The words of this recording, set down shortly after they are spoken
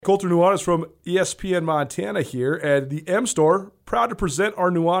Colter Nuanez from ESPN Montana here, and the M Store, proud to present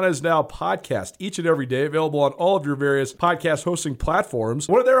our Nuanez Now podcast each and every day, available on all of your various podcast hosting platforms.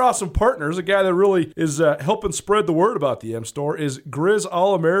 One of their awesome partners, a guy that really is helping spread the word about the M Store, is Grizz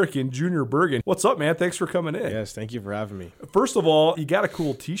All-American Junior Bergen. What's up, man? Thanks for coming in. Yes, thank you for having me. First of all, you got a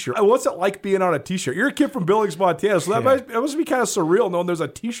cool t-shirt. What's it like being on a t-shirt? You're a kid from Billings, Montana, so that must be kind of surreal knowing there's a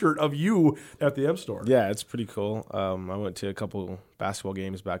t-shirt of you at the M Store. Yeah, it's pretty cool. I went to a couple basketball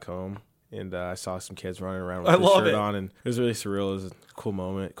games back home, and I saw some kids running around with the shirt on, and it was really surreal. It was a cool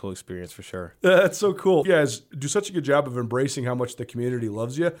moment, cool experience for sure. That's so cool. You guys do such a good job of embracing how much the community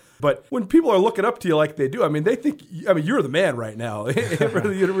loves you. But when people are looking up to you like they do, they think, you're the man right now for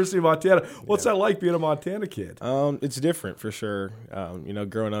the University of Montana. What's that like being a Montana kid? It's different for sure.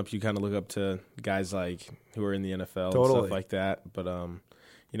 Growing up, you kind of look up to guys like who are in the NFL and stuff like that. But,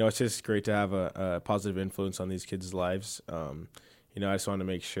 it's just great to have a positive influence on these kids' lives. I just want to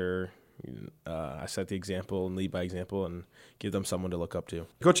make sure I set the example and lead by example and give them someone to look up to.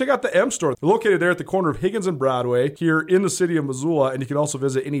 Go check out the M Store. They're located there at the corner of Higgins and Broadway here in the city of Missoula, and you can also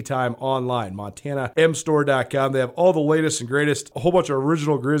visit anytime online, montanamstore.com. They have all the latest and greatest, a whole bunch of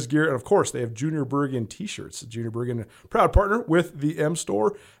original Grizz gear, and of course, they have Junior Bergen t-shirts. Junior Bergen, proud partner with the M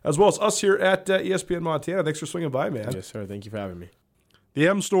Store, as well as us here at ESPN Montana. Thanks for swinging by, man. Yes, sir. Thank you for having me. The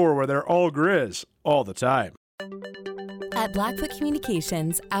M Store, where they're all Grizz all the time. At Blackfoot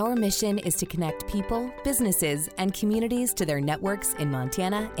Communications, our mission is to connect people, businesses, and communities to their networks in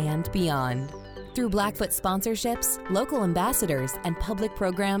Montana and beyond. Through Blackfoot sponsorships, local ambassadors, and public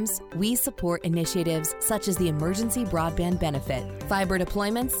programs, we support initiatives such as the Emergency Broadband Benefit, fiber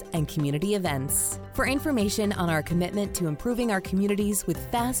deployments, and community events. For information on our commitment to improving our communities with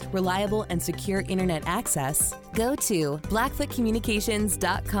fast, reliable, and secure internet access, go to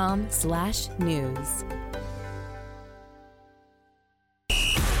blackfootcommunications.com/news.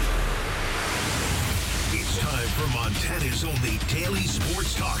 For Montana's only daily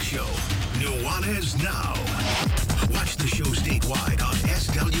sports talk show, Nuanez Now. Watch the show statewide on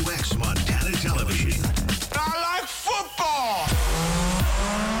SWX Montana Television. I like football!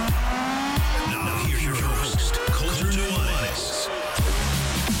 Now here's your host, Colter Nuanez.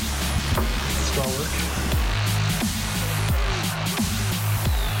 Start work.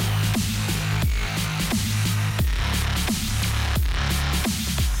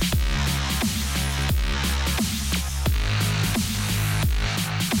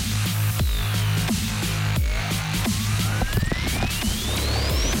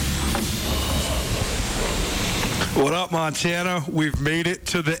 What up, Montana? We've made it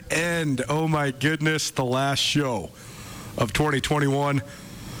to the end. Oh, my goodness, the last show of 2021.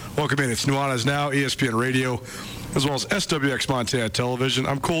 Welcome in. It's Nuanez Now, ESPN Radio, as well as SWX Montana Television.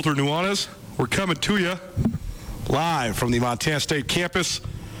 I'm Colter Nuanez. We're coming to you live from the Montana State campus.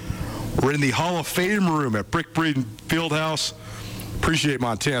 We're in the Hall of Fame room at Brick Breeden Fieldhouse. Appreciate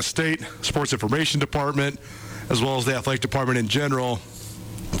Montana State, Sports Information Department, as well as the Athletic Department in general,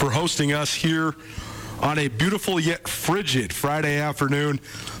 for hosting us here on a beautiful yet frigid Friday afternoon,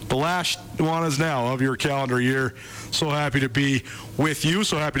 the last Nuanez Now of your calendar year. So happy to be with you.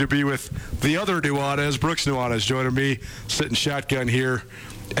 So happy to be with the other Nuanez, Brooks Nuanez, joining me, sitting shotgun here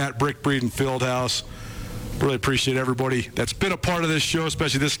at Brick Breeden Fieldhouse. Really appreciate everybody that's been a part of this show,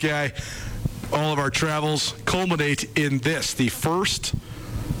 especially this guy. All of our travels culminate in this, the first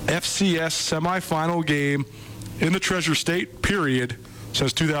FCS semifinal game in the Treasure State, period,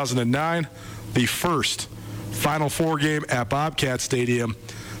 since 2009. The first Final Four game at Bobcat Stadium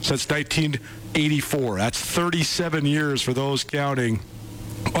since 1984. That's 37 years for those counting.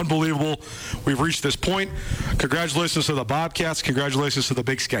 Unbelievable. We've reached this point. Congratulations to the Bobcats. Congratulations to the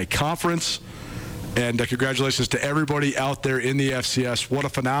Big Sky Conference. And congratulations to everybody out there in the FCS. What a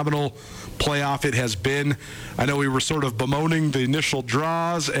phenomenal playoff it has been. I know we were sort of bemoaning the initial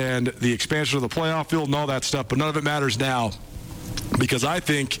draws and the expansion of the playoff field and all that stuff, but none of it matters now, because I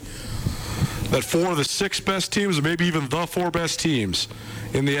think that 4 of the 6 best teams, or maybe even the 4 best teams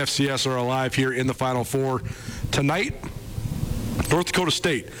in the FCS, are alive here in the Final Four. Tonight, North Dakota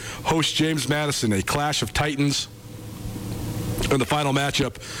State hosts James Madison, a clash of titans in the final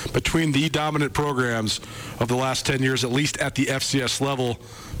matchup between the dominant programs of the last 10 years, at least at the FCS level,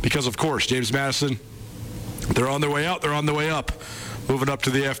 because, of course, James Madison, they're on their way out, they're on their way up, moving up to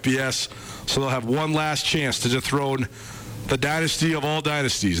the FBS, so they'll have one last chance to dethrone the dynasty of all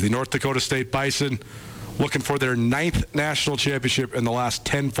dynasties, the North Dakota State Bison, looking for their 9th national championship in the last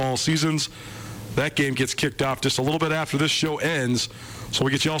 10 fall seasons. That game gets kicked off just a little bit after this show ends, so we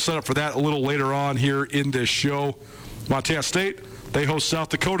get you all set up for that a little later on here in this show. Montana State, they host South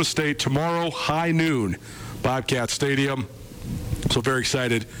Dakota State tomorrow, high noon, Bobcat Stadium. So very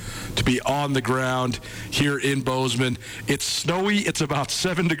excited to be on the ground here in Bozeman. It's snowy. It's about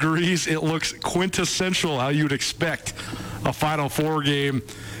 7 degrees. It looks quintessential how you would expect a Final Four game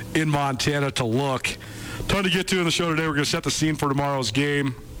in Montana to look. Ton to get to in the show today. We're going to set the scene for tomorrow's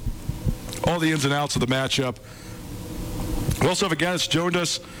game. All the ins and outs of the matchup. We also have a guy that's joined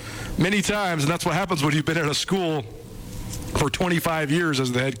us many times, and that's what happens when you've been at a school for 25 years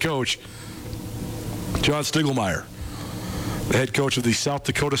as the head coach. John Stiegelmeier, the head coach of the South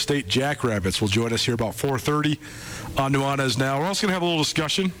Dakota State Jackrabbits, will join us here about 4:30 on Nuanez Now. We're also going to have a little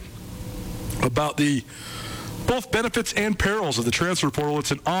discussion about the both benefits and perils of the transfer portal.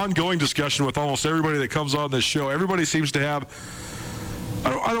 It's an ongoing discussion with almost everybody that comes on this show. Everybody seems to have,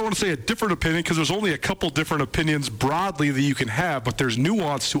 I don't want to say a different opinion, because there's only a couple different opinions broadly that you can have, but there's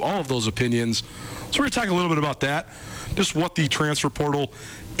nuance to all of those opinions. So we're going to talk a little bit about that, just what the transfer portal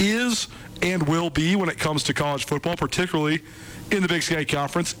is and will be when it comes to college football, particularly in the Big Sky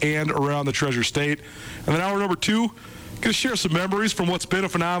Conference and around the Treasure State. And then hour number 2, going to share some memories from what's been a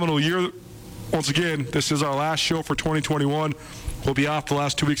phenomenal year. Once again, this is our last show for 2021. We'll be off the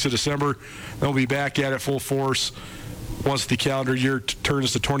last 2 weeks of December. Then we'll be back at it full force once the calendar year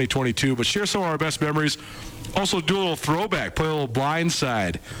turns to 2022. But share some of our best memories. Also do a little throwback, play a little blind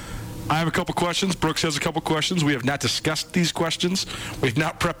side. I have a couple questions. Brooks has a couple questions. We have not discussed these questions. We've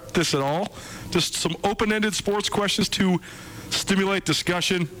not prepped this at all. Just some open-ended sports questions to stimulate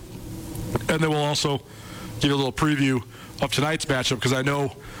discussion. And then we'll also give a little preview of tonight's matchup, because I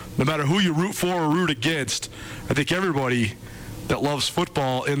know no matter who you root for or root against, I think everybody that loves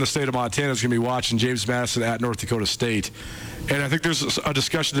football in the state of Montana is going to be watching James Madison at North Dakota State. And I think there's a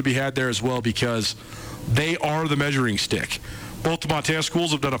discussion to be had there as well, because they are the measuring stick. Both the Montana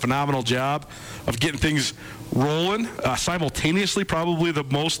schools have done a phenomenal job of getting things rolling simultaneously, probably the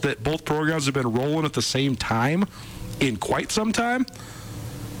most that both programs have been rolling at the same time in quite some time.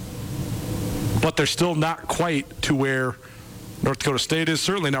 But they're still not quite to where North Dakota State is,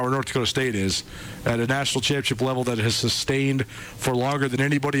 certainly not where North Dakota State is, at a national championship level that has sustained for longer than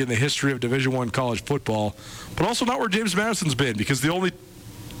anybody in the history of Division I college football, but also not where James Madison's been, because the only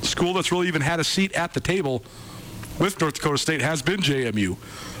school that's really even had a seat at the table with North Dakota State has been JMU.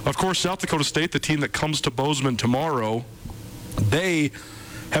 Of course, South Dakota State, the team that comes to Bozeman tomorrow, they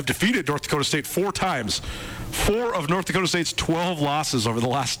have defeated North Dakota State 4 times. 4 of North Dakota State's 12 losses over the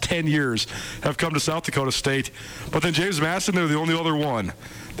last 10 years have come to South Dakota State. But then James Madison, they're the only other one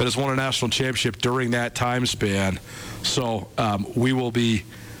that has won a national championship during that time span. So we will be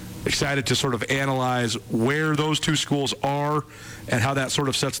excited to sort of analyze where those two schools are and how that sort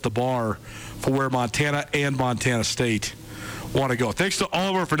of sets the bar for where Montana and Montana State want to go. Thanks to all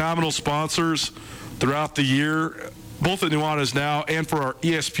of our phenomenal sponsors throughout the year, both at Nuanez Now and for our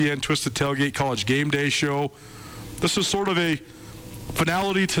ESPN Twisted Tailgate College Game Day show. This is sort of a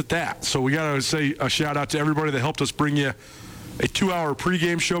finality to that. So we got to say a shout out to everybody that helped us bring you a 2-hour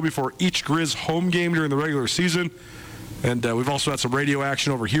pregame show before each Grizz home game during the regular season. And we've also had some radio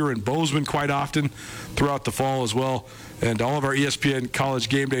action over here in Bozeman quite often throughout the fall as well. And all of our ESPN College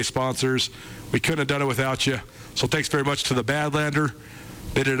Game Day sponsors, we couldn't have done it without you. So thanks very much to the Badlander.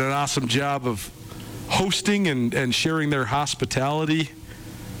 They did an awesome job of hosting and sharing their hospitality,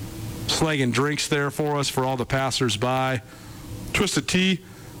 slanging drinks there for us for all the passers-by. Twisted Tea,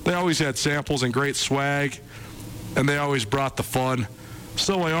 they always had samples and great swag, and they always brought the fun.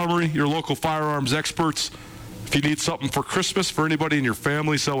 Selway Armory, your local firearms experts. If you need something for Christmas for anybody in your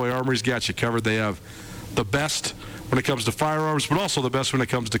family, Selway Armory's got you covered. They have the best when it comes to firearms, but also the best when it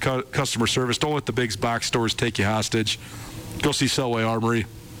comes to customer service. Don't let the big box stores take you hostage. Go see Selway Armory.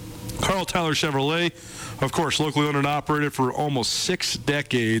 Carl Tyler Chevrolet, of course, locally owned and operated for almost 6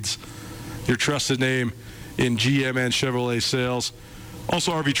 decades. Your trusted name in GM and Chevrolet sales.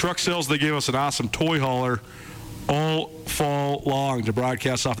 Also, RV Truck Sales, they gave us an awesome toy hauler all fall long to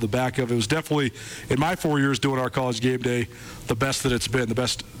broadcast off the back of. It was definitely, in my 4 years doing our College Game Day, the best that it's been, the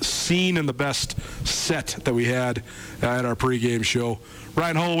best scene and the best set that we had at our pregame show.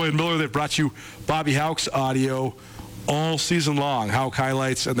 Ryan Holloway and Miller, they've brought you Bobby Houck's audio all season long, Houck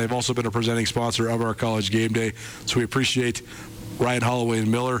Highlights, and they've also been a presenting sponsor of our College Game Day. So we appreciate Ryan Holloway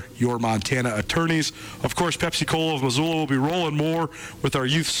and Miller, your Montana attorneys. Of course, Pepsi Cola of Missoula will be rolling more with our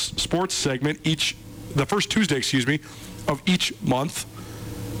youth sports segment the first Tuesday, of each month,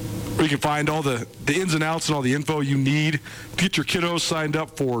 where you can find all the ins and outs and all the info you need to get your kiddos signed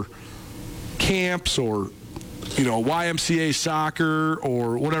up for camps or, YMCA soccer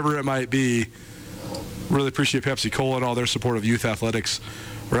or whatever it might be. Really appreciate Pepsi Cola and all their support of youth athletics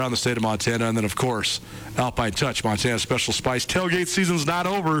around the state of Montana. And then, of course, Alpine Touch, Montana Special Spice. Tailgate season's not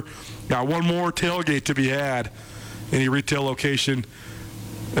over. Got one more tailgate to be had any retail location,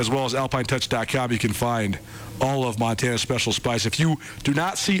 as well as alpinetouch.com. You can find all of Montana's special spice. If you do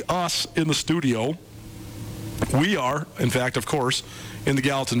not see us in the studio, we are, in fact, of course, in the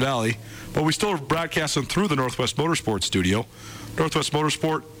Gallatin Valley, but we still are broadcasting through the Northwest Motorsport studio. Northwest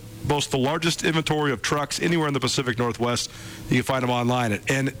Motorsport boasts the largest inventory of trucks anywhere in the Pacific Northwest. You can find them online at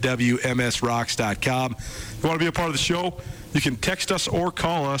nwmsrocks.com. If you want to be a part of the show, you can text us or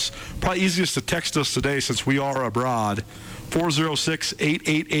call us. Probably easiest to text us today since we are abroad.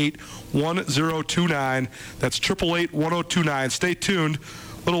 406-888-1029. That's 888-1029. Stay tuned.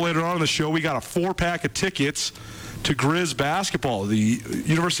 A little later on in the show, we got a 4-pack of tickets to Grizz basketball. The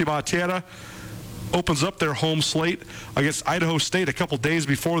University of Montana opens up their home slate against Idaho State a couple days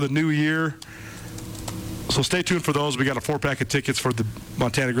before the new year. So stay tuned for those. We got a 4-pack of tickets for the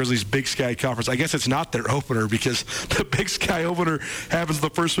Montana Grizzlies Big Sky Conference. I guess it's not their opener because the Big Sky opener happens the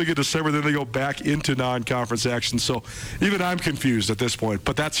first week of December. Then they go back into non-conference action. So even I'm confused at this point,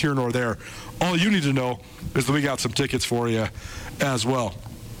 but that's here nor there. All you need to know is that we got some tickets for you as well.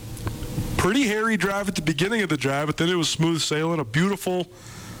 Pretty hairy drive at the beginning of the drive, but then it was smooth sailing. A beautiful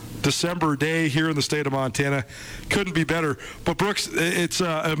December day here in the state of Montana. Couldn't be better. But Brooks, it's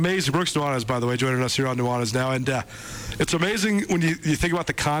amazing. Brooks Nuanez, by the way, joining us here on Nuanez Now. And it's amazing when you think about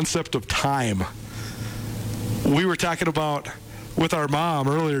the concept of time. We were talking about with our mom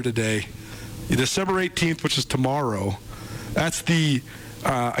earlier today, December 18th, which is tomorrow. That's the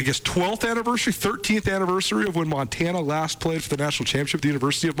 12th anniversary, 13th anniversary of when Montana last played for the national championship at the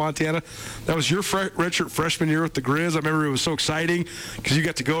University of Montana. That was your redshirt freshman year with the Grizz. I remember it was so exciting because you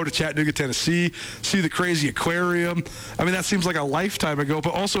got to go to Chattanooga, Tennessee, see the crazy aquarium. I mean, that seems like a lifetime ago,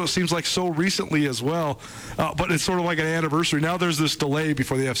 but also it seems like so recently as well. But it's sort of like an anniversary. Now there's this delay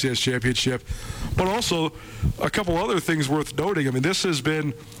before the FCS championship. But also a couple other things worth noting. I mean, this has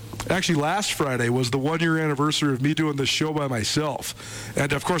been... Actually, last Friday was the 1-year anniversary of me doing this show by myself.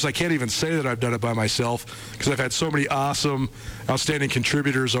 And, of course, I can't even say that I've done it by myself because I've had so many awesome, outstanding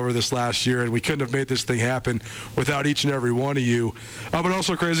contributors over this last year, and we couldn't have made this thing happen without each and every one of you. But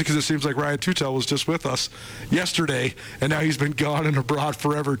also crazy because it seems like Ryan Tutel was just with us yesterday, and now he's been gone and abroad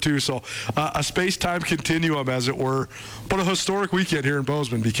forever, too. So a space-time continuum, as it were, but a historic weekend here in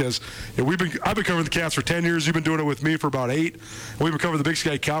Bozeman because I've been covering the Cats for 10 years. You've been doing it with me for about 8. And we've been covering the Big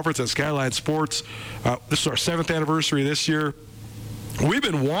Sky Conference at Skyline Sports. This is our 7th anniversary this year. We've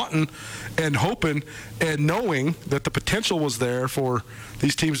been wanting and hoping and knowing that the potential was there for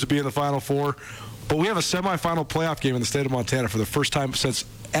these teams to be in the Final Four. But we have a semifinal playoff game in the state of Montana for the first time since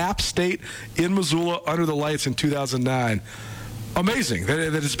App State in Missoula under the lights in 2009. Amazing that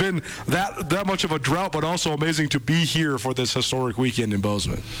it's been that much of a drought, but also amazing to be here for this historic weekend in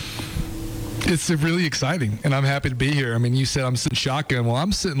Bozeman. It's really exciting, and I'm happy to be here. I mean, you said I'm sitting shotgun. Well,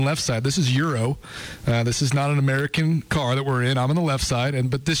 I'm sitting left side. This is Euro. This is not an American car that we're in. I'm on the left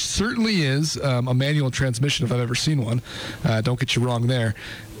side, but this certainly is a manual transmission if I've ever seen one. Don't get you wrong there.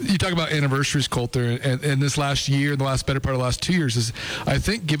 You talk about anniversaries, Colter, and this last year, the better part of the last 2 years is, I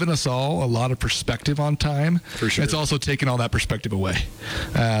think, given us all a lot of perspective on time. For sure. It's also taken all that perspective away.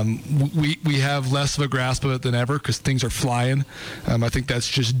 We have less of a grasp of it than ever because things are flying. I think that's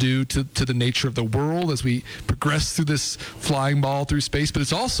just due to the nature of the world as we progress through this flying ball through space, but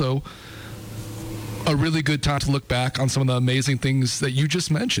it's also a really good time to look back on some of the amazing things that you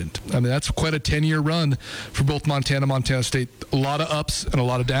just mentioned. I mean, that's quite a 10-year run for both Montana and Montana State. A lot of ups and a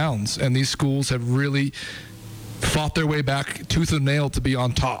lot of downs, and these schools have really fought their way back tooth and nail to be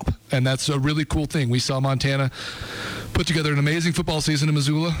on top, and that's a really cool thing. We saw Montana put together an amazing football season in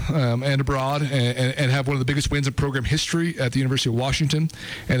Missoula and abroad and have one of the biggest wins in program history at the University of Washington.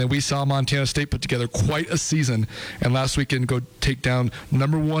 And then we saw Montana State put together quite a season and last weekend go take down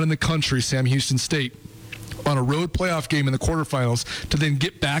number 1 in the country, Sam Houston State, on a road playoff game in the quarterfinals to then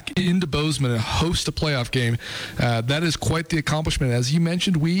get back into Bozeman and host a playoff game. That is quite the accomplishment. As you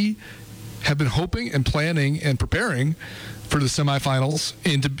mentioned, we have been hoping and planning and preparing for the semifinals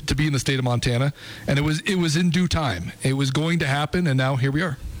and to be in the state of Montana, and it was in due time. It was going to happen, and now here we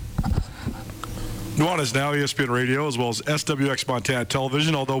are. Nuanez Now, ESPN Radio, as well as SWX Montana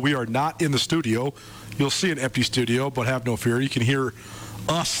Television. Although we are not in the studio, you'll see an empty studio, but have no fear. You can hear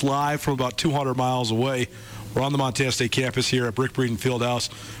us live from about 200 miles away. We're on the Montana State campus here at Brick Breeden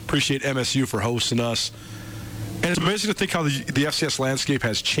Fieldhouse. Appreciate MSU for hosting us. And it's amazing to think how the FCS landscape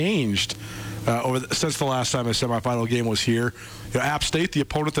has changed since the last time a semifinal game was here. App State, the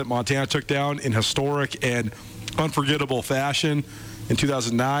opponent that Montana took down in historic and unforgettable fashion in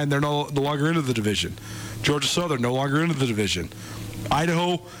 2009, they're no longer into the division. Georgia Southern, no longer into the division.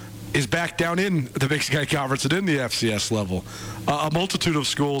 Idaho is back down in the Big Sky Conference and in the FCS level. A multitude of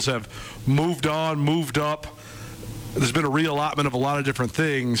schools have moved on, moved up, There's been a reallotment of a lot of different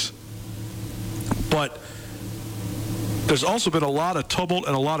things, but there's also been a lot of tumult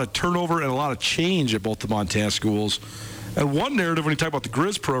and a lot of turnover and a lot of change at both the Montana schools. And one narrative when you talk about the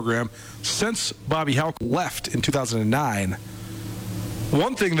Grizz program, since Bobby Hauck left in 2009,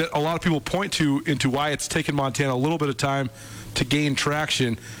 one thing that a lot of people point to into why it's taken Montana a little bit of time to gain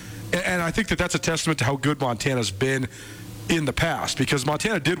traction, and I think that that's a testament to how good Montana's been in the past, because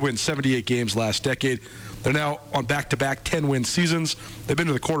Montana did win 78 games last decade. They're now on back-to-back 10-win seasons. They've been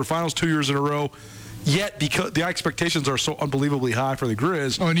to the quarterfinals 2 years in a row. Yet, because the expectations are so unbelievably high for the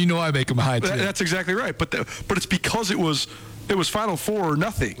Grizz. Oh, and you know I make them high, too. That's exactly right. But it's because it was Final Four or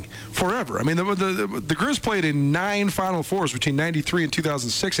nothing forever. I mean, the Grizz played in 9 Final Fours between 93 and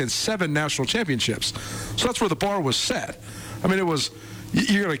 2006 and 7 national championships. So that's where the bar was set. I mean, it was,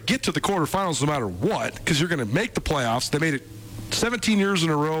 you're going to get to the quarterfinals no matter what, because you're going to make the playoffs. They made it 17 years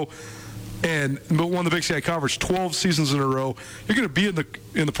in a row and won the Big Sky Conference 12 seasons in a row. You're going to be in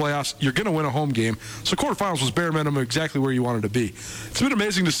the playoffs. You're going to win a home game. So quarterfinals was bare minimum exactly where you wanted to be. It's been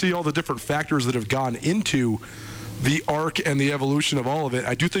amazing to see all the different factors that have gone into the arc and the evolution of all of it.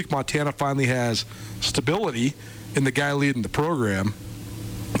 I do think Montana finally has stability in the guy leading the program,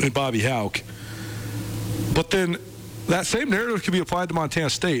 in Bobby Hauck. But then that same narrative can be applied to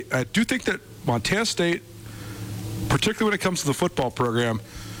Montana State. I do think that Montana State, particularly when it comes to the football program,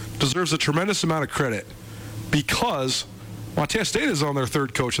 deserves a tremendous amount of credit, because Montana State is on their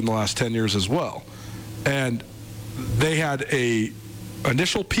third coach in the last 10 years as well. And they had a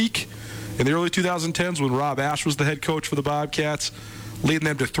initial peak in the early 2010s when Rob Ash was the head coach for the Bobcats, leading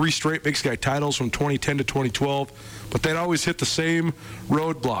them to 3 straight Big Sky titles from 2010 to 2012. But they'd always hit the same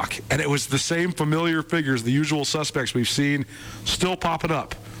roadblock, and it was the same familiar figures, the usual suspects we've seen still popping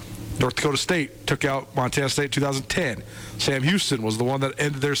up. North Dakota State took out Montana State in 2010. Sam Houston was the one that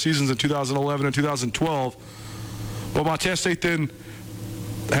ended their seasons in 2011 and 2012. Well, Montana State then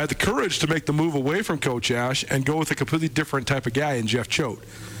had the courage to make the move away from Coach Ash and go with a completely different type of guy in Jeff Choate.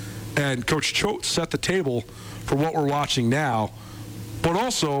 And Coach Choate set the table for what we're watching now. But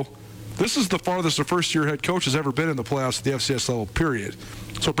also, this is the farthest a first-year head coach has ever been in the playoffs at the FCS level, period.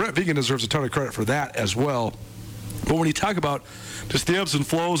 So Brent Vigen deserves a ton of credit for that as well. But when you talk about just the ebbs and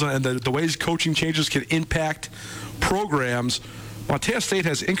flows and the ways coaching changes can impact programs, Montana State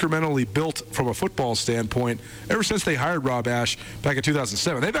has incrementally built from a football standpoint ever since they hired Rob Ash back in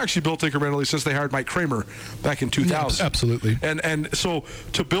 2007. They've actually built incrementally since they hired Mike Kramer back in 2000. Yeah, absolutely. And so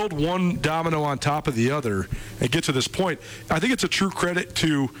to build one domino on top of the other and get to this point, I think it's a true credit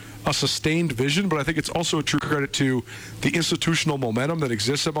to a sustained vision, but I think it's also a true credit to the institutional momentum that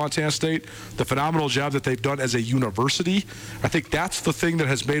exists at Montana State, the phenomenal job that they've done as a university. I think that's the thing that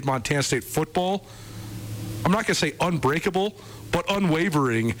has made Montana State football, I'm not going to say unbreakable, but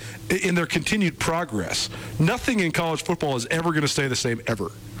unwavering in their continued progress. Nothing in college football is ever going to stay the same,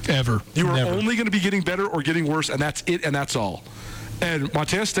 ever. Ever. You are Never. only going to be getting better or getting worse, and that's it, and that's all. And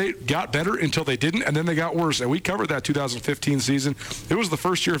Montana State got better until they didn't, and then they got worse. And we covered that 2015 season. It was the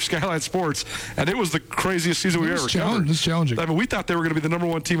first year of Skyline Sports, and it was the craziest season we've ever covered. It was challenging. I mean, we thought they were going to be the number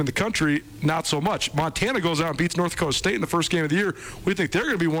 1 team in the country. Not so much. Montana goes out and beats North Dakota State in the first game of the year. We think they're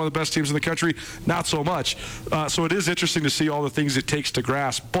going to be one of the best teams in the country. Not so much. So it is interesting to see all the things it takes to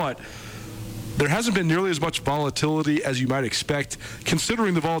grasp. But there hasn't been nearly as much volatility as you might expect,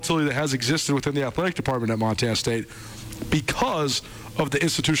 considering the volatility that has existed within the athletic department at Montana State, because of the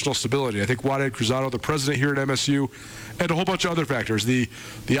institutional stability. I think Juaned Cruzado, the president here at MSU, and a whole bunch of other factors, the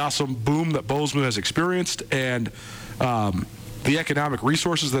awesome boom that Bozeman has experienced, and the economic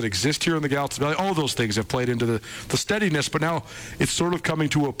resources that exist here in the Gallatin Valley, all those things have played into the steadiness. But now it's sort of coming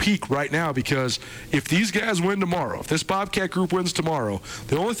to a peak right now, because if these guys win tomorrow, if this Bobcat group wins tomorrow,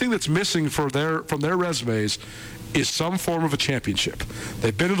 the only thing that's missing from their resumes is some form of a championship.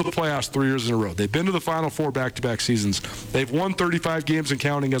 They've been to the playoffs 3 years in a row. They've been to the Final Four back-to-back seasons. They've won 35 games and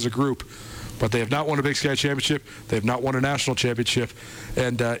counting as a group, but they have not won a Big Sky championship. They have not won a national championship.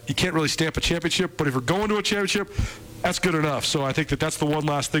 And you can't really stamp a championship, but if you're going to a championship, that's good enough. So I think that's the one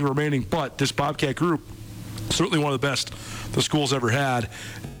last thing remaining. But this Bobcat group, certainly one of the best the school's ever had.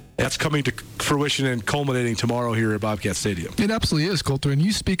 That's coming to fruition and culminating tomorrow here at Bobcat Stadium. It absolutely is, Colter. And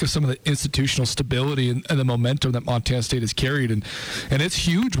you speak of some of the institutional stability and the momentum that Montana State has carried, and it's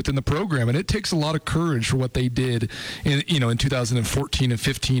huge within the program. And it takes a lot of courage for what they did in 2014 and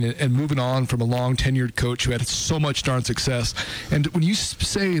 15, and moving on from a long tenured coach who had so much darn success. And when you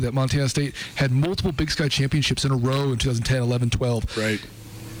say that Montana State had multiple Big Sky championships in a row in 2010, 11, 12, right?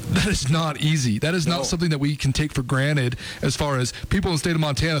 That is not easy. That is not something that we can take for granted, as far as people in the state of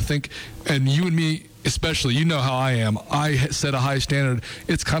Montana think, and you and me especially, you know how I am. I set a high standard.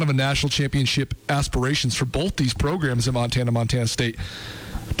 It's kind of a national championship aspirations for both these programs in Montana State.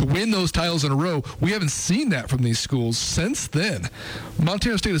 To win those titles in a row, we haven't seen that from these schools since then.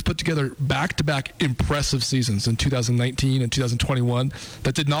 Montana State has put together back-to-back impressive seasons in 2019 and 2021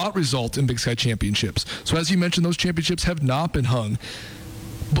 that did not result in Big Sky championships. So as you mentioned, those championships have not been hung.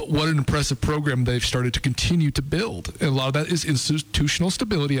 But what an impressive program they've started to continue to build. And a lot of that is institutional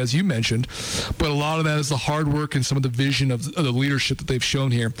stability, as you mentioned, but a lot of that is the hard work and some of the vision of the leadership that they've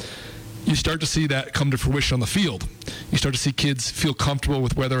shown here. You start to see that come to fruition on the field. You start to see kids feel comfortable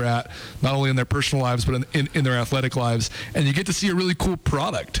with where they're at, not only in their personal lives, but in their athletic lives. And you get to see a really cool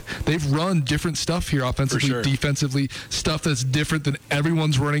product. They've run different stuff here offensively, defensively, stuff that's different than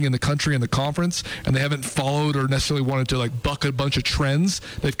everyone's running in the country and the conference, and they haven't followed or necessarily wanted to like buck a bunch of trends.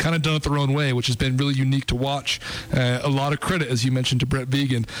 They've kind of done it their own way, which has been really unique to watch. A lot of credit, as you mentioned, to Brett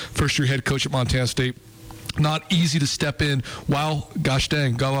Vegan, first-year head coach at Montana State. Not easy to step in. Wow, gosh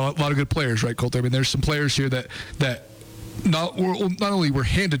dang, got a lot of good players, right, Colter? I mean, there's some players here that not only were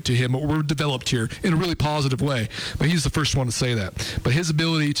handed to him, but were developed here in a really positive way. But he's the first one to say that. But his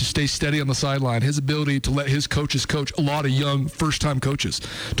ability to stay steady on the sideline, his ability to let his coaches coach a lot of young first-time coaches,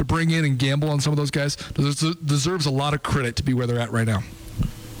 to bring in and gamble on some of those guys, deserves a lot of credit to be where they're at right now.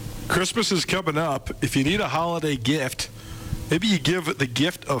 Christmas is coming up. If you need a holiday gift, maybe you give the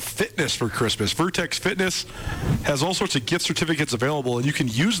gift of fitness for Christmas. Vertex Fitness has all sorts of gift certificates available, and you can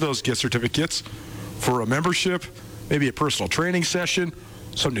use those gift certificates for a membership, maybe a personal training session,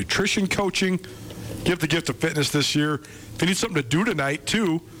 some nutrition coaching. Give the gift of fitness this year. If you need something to do tonight,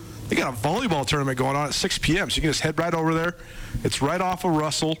 too, they got a volleyball tournament going on at 6 p.m., so you can just head right over there. It's right off of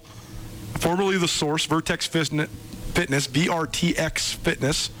Russell, formerly The Source, Vertex Fitness, VRTX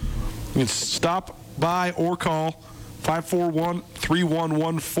Fitness. You can stop by or call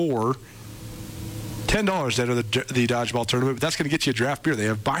 541-3114. $10 to enter the dodgeball tournament, but that's going to get you a draft beer. They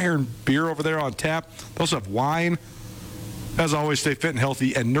have Bayern beer over there on tap. They also have wine. As always, stay fit and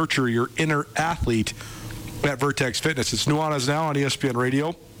healthy and nurture your inner athlete at Vertex Fitness. It's Nuanez Now on ESPN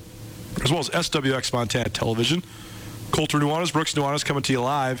Radio, as well as SWX Montana Television. Colter Nuanez, Brooks Nuanez coming to you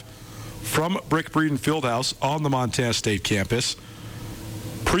live from Brick Breeden Fieldhouse on the Montana State campus,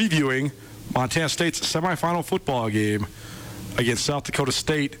 previewing Montana State's semifinal football game against South Dakota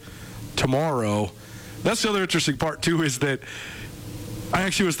State tomorrow. That's the other interesting part, too, is that I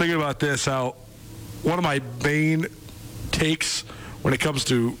actually was thinking about this, how one of my main takes when it comes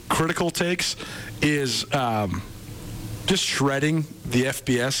to critical takes is just shredding the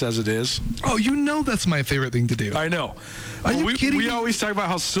FBS as it is. Oh, you know that's my favorite thing to do. I know. Are you kidding me? We always talk about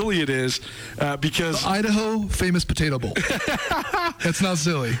how silly it is because... The Idaho famous potato bowl. That's not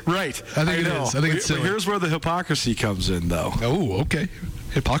silly. Right. I think it is. I think it's silly. But here's where the hypocrisy comes in, though. Oh, okay.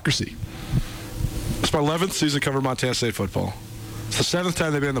 Hypocrisy. It's my 11th season covering Montana State football. It's the 7th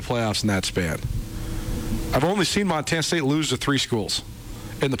time they've been in the playoffs in that span. I've only seen Montana State lose to 3 schools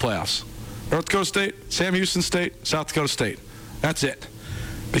in the playoffs. North Dakota State, Sam Houston State, South Dakota State. That's it.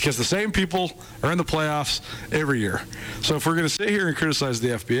 Because the same people are in the playoffs every year. So if we're going to sit here and criticize the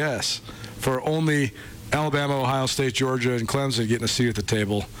FBS for only Alabama, Ohio State, Georgia, and Clemson getting a seat at the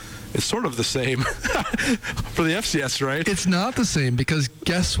table, it's sort of the same for the FCS, right? It's not the same because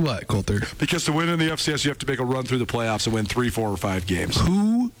guess what, Colter? Because to win in the FCS, you have to make a run through the playoffs and win 3, 4, or 5 games.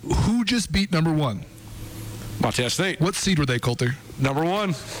 Who just beat number 1? Montana State. What seed were they, Colter? Number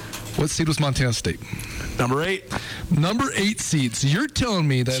 1. What seed was Montana State? Number 8. Number 8 seed. So you're telling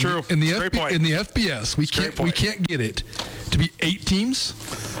me that in the FBS we can't get it to be 8 teams?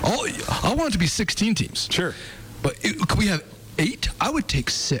 I want it to be 16 teams. Sure. But could we have 8? I would take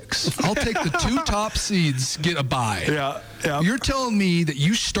 6. I'll take the 2 top seeds get a bye. Yeah. You're telling me that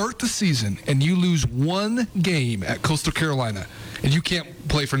you start the season and you lose 1 game at Coastal Carolina and you can't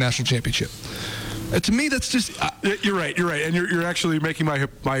play for national championship. To me, that's just... You're right, and you're actually making my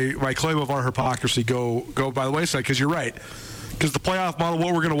claim of our hypocrisy go by the wayside, because you're right. Because the playoff model,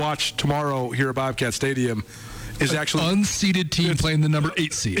 what we're going to watch tomorrow here at Bobcat Stadium, is actually... unseeded team playing the number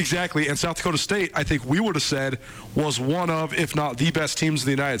 8 seed. Exactly, and South Dakota State, I think we would have said, was one of, if not the best teams in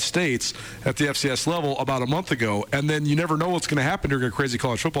the United States at the FCS level about a month ago, and then you never know what's going to happen during a crazy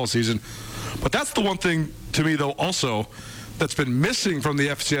college football season. But that's the one thing, to me, though, also... that's been missing from the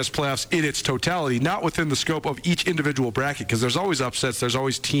FCS playoffs in its totality, not within the scope of each individual bracket, because there's always upsets, there's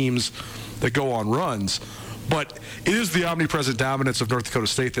always teams that go on runs. But it is the omnipresent dominance of North Dakota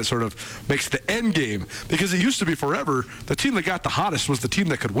State that sort of makes the end game, because it used to be forever the team that got the hottest was the team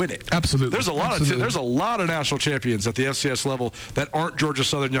that could win it. Absolutely. There's a lot of national champions at the FCS level that aren't Georgia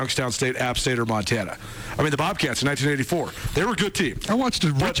Southern, Youngstown State, App State, or Montana. I mean, the Bobcats in 1984, they were a good team. I watched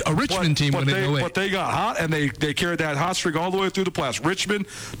a Richmond team win in 08. But they got hot, and they carried that hot streak all the way through the playoffs. Richmond,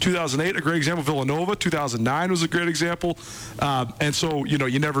 2008, a great example. Villanova, 2009 was a great example. And so,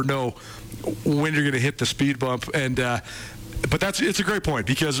 you never know when you're going to hit the speed bump. And but it's a great point,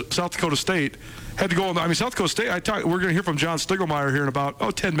 because South Dakota State had to go on. I mean, South Dakota State, we're going to hear from John Stiegelmeier here in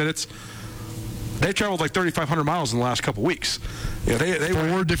about 10 minutes. They traveled like 3,500 miles in the last couple weeks. Yeah, they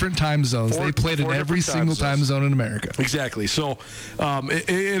 4 different time zones. They played in every single time zone in America. Exactly. So it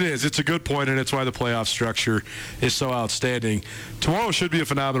is. It's a good point, and it's why the playoff structure is so outstanding. Tomorrow should be a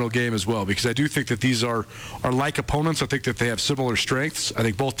phenomenal game as well, because I do think that these are like opponents. I think that they have similar strengths. I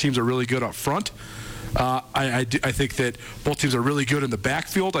think both teams are really good up front. I think that both teams are really good in the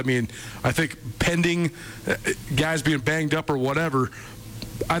backfield. I mean, I think pending guys being banged up or whatever,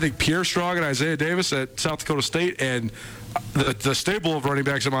 I think Pierre Strong and Isaiah Davis at South Dakota State, and the stable of running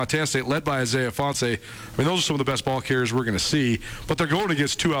backs at Montana State, led by Isaiah Fonse, I mean, those are some of the best ball carriers we're going to see. But they're going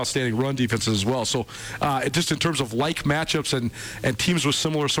against 2 outstanding run defenses as well. So just in terms of like matchups and teams with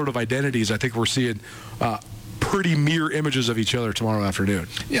similar sort of identities, I think we're seeing pretty mirror images of each other tomorrow afternoon.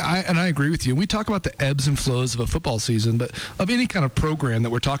 Yeah, I agree with you. We talk about the ebbs and flows of a football season, but of any kind of program that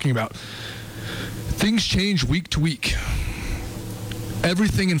we're talking about, things change week to week.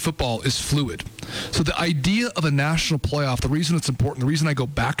 Everything in football is fluid. So the idea of a national playoff, the reason it's important, the reason I go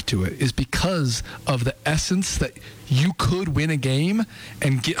back to it, is because of the essence that you could win a game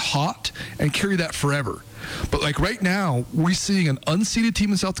and get hot and carry that forever. But like right now, we're seeing an unseeded team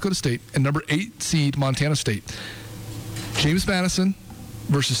in South Dakota State and number 8 seed Montana State. James Madison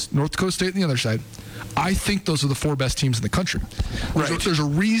versus North Dakota State on the other side. I think those are the 4 best teams in the country. There's a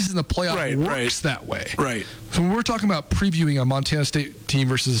reason the playoff works that way. Right. So when we're talking about previewing a Montana State team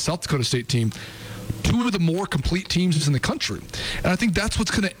versus a South Dakota State team, 2 of the more complete teams in the country. And I think that's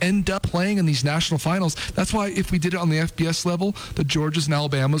what's going to end up playing in these national finals. That's why if we did it on the FBS level, the Georgias and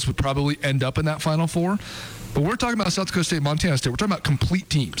Alabamas would probably end up in that Final Four. But we're talking about South Dakota State, Montana State. We're talking about complete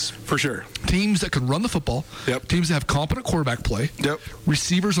teams. For sure. Teams that can run the football. Yep. Teams that have competent quarterback play. Yep.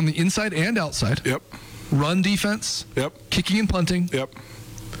 Receivers on the inside and outside. Yep. Run defense. Yep. Kicking and punting. Yep.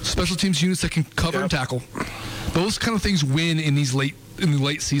 Special teams units that can cover and tackle. Those kind of things win in these late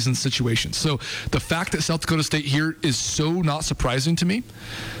season situations. So the fact that South Dakota State here is so not surprising to me.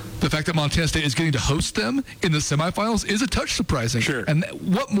 The fact that Montana State is getting to host them in the semifinals is a touch surprising. Sure. And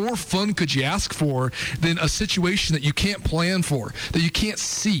what more fun could you ask for than a situation that you can't plan for, that you can't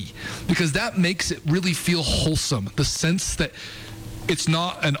see? Because that makes it really feel wholesome. The sense that it's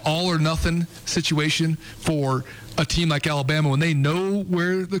not an all or nothing situation for a team like Alabama when they know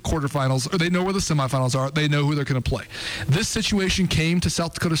where the quarterfinals, or they know where the semifinals are, they know who they're going to play. This situation came to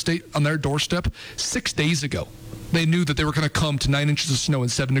South Dakota State on their doorstep 6 days ago. They knew that they were going to come to 9 inches of snow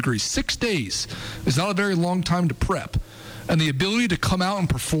and 7 degrees. 6 days is not a very long time to prep. And the ability to come out and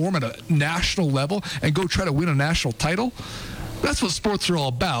perform at a national level and go try to win a national title, that's what sports are all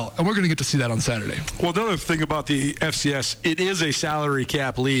about, and we're going to get to see that on Saturday. Well, another thing about the FCS, it is a salary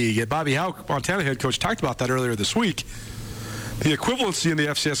cap league. And Bobby Howe, Montana head coach, talked about that earlier this week. The equivalency in the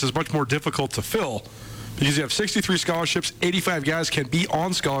FCS is much more difficult to fill because you have 63 scholarships, 85 guys can be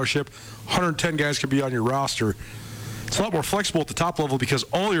on scholarship, 110 guys can be on your roster. It's a lot more flexible at the top level because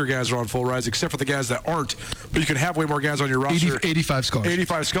all your guys are on full rides except for the guys that aren't. But you can have way more guys on your roster. 85 scholarships.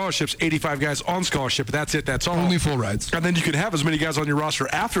 85 scholarships, 85 guys on scholarship. That's it. That's all. Only full rides. And then you can have as many guys on your roster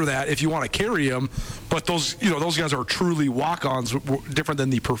after that if you want to carry them. But those guys are truly walk-ons, different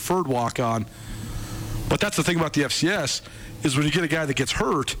than the preferred walk-on. But that's the thing about the FCS is when you get a guy that gets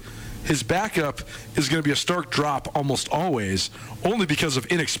hurt, his backup is going to be a stark drop almost always, only because of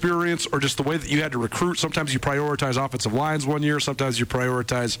inexperience or just the way that you had to recruit. Sometimes you prioritize offensive lines one year. Sometimes you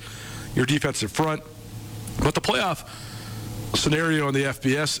prioritize your defensive front. But the playoff scenario in the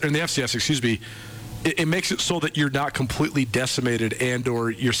FCS, it makes it so that you're not completely decimated and or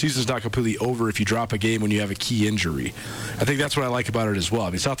your season's not completely over if you drop a game when you have a key injury. I think that's what I like about it as well.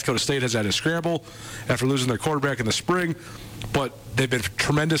 I mean, South Dakota State has had a scramble after losing their quarterback in the spring, but they've been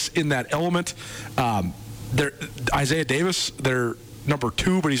tremendous in that element. Isaiah Davis, they're number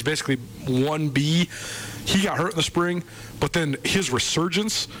 2, but he's basically 1B. He got hurt in the spring, but then his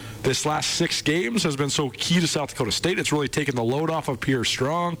resurgence this last 6 games has been so key to South Dakota State. It's really taken the load off of Pierre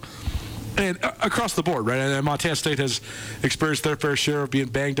Strong. And across the board, right? And Montana State has experienced their fair share of being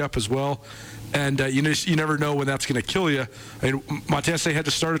banged up as well. And you never know when that's going to kill you. I mean, Montana State had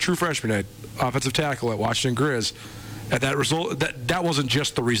to start a true freshman at offensive tackle at Washington Grizz. And that wasn't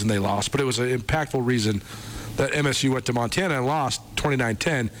just the reason they lost, but it was an impactful reason that MSU went to Montana and lost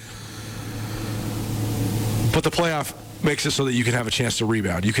 29-10. But the playoff makes it so that you can have a chance to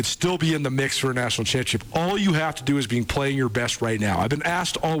rebound. You could still be in the mix for a national championship. All you have to do is be playing your best right now. I've been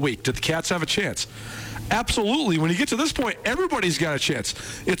asked all week, did the Cats have a chance? Absolutely. When you get to this point, everybody's got a chance.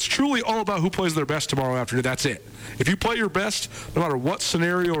 It's truly all about who plays their best tomorrow afternoon. That's it. If you play your best, no matter what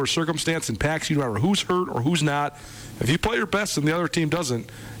scenario or circumstance impacts you, no matter who's hurt or who's not, if you play your best and the other team doesn't,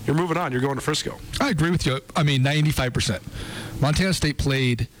 you're moving on. You're going to Frisco. I agree with you. I mean, 95%. Montana State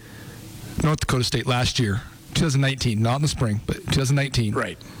played North Dakota State last year, 2019, not in the spring, but 2019.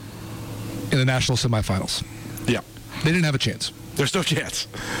 Right. In the national semifinals. Yeah. They didn't have a chance. There's no chance.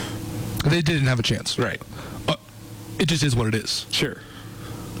 They didn't have a chance. Right. It just is what it is. Sure.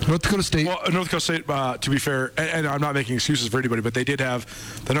 North Dakota State. Well, North Dakota State, to be fair, and I'm not making excuses for anybody, but they did have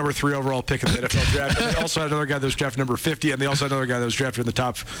the number 3 overall pick in the NFL draft. And they also had another guy that was drafted number 50, and they also had another guy that was drafted in the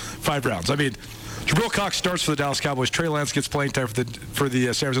top 5 rounds. I mean, Jabril Cox starts for the Dallas Cowboys. Trey Lance gets playing time for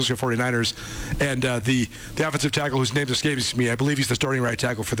the San Francisco 49ers. And the offensive tackle whose name escapes me, I believe he's the starting right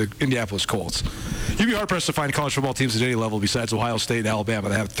tackle for the Indianapolis Colts. You'd be hard-pressed to find college football teams at any level besides Ohio State and Alabama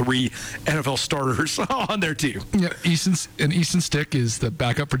that have 3 NFL starters on their team. Yeah, Easton Stick is the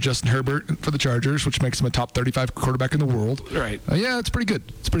backup for Justin Herbert for the Chargers, which makes him a top 35 quarterback in the world. Right. Yeah, it's pretty good.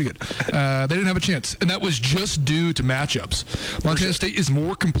 It's pretty good. They didn't have a chance, and that was just due to matchups. Montana State is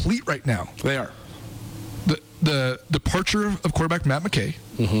more complete right now. They are. The departure of quarterback Matt McKay,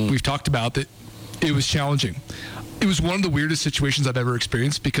 we've talked about that. It was challenging. It was one of the weirdest situations I've ever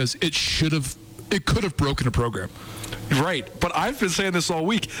experienced because it could have broken a program. Right, but I've been saying this all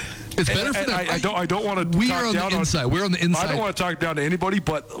week. It's better for them. I don't want to. We are on the inside. We're on the inside. I don't want to talk down to anybody,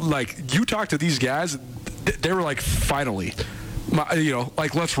 but like you talk to these guys, they were like, finally,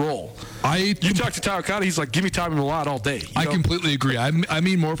 like let's roll. You talk to Tyler Cotty, he's like, give me Tommy Millott all day. I completely agree. I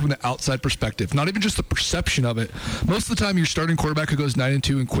mean more from the outside perspective, not even just the perception of it. Most of the time, your starting quarterback who goes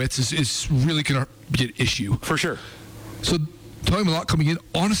 9-2 and quits is really going to be an issue for sure. So Tommy Millott coming in,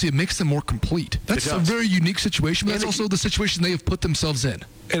 honestly, it makes them more complete. That's a very unique situation, but that's also the situation they have put themselves in.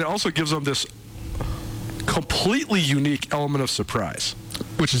 And it also gives them this completely unique element of surprise.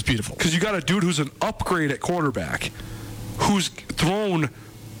 Which is beautiful. Because you got a dude who's an upgrade at quarterback who's thrown,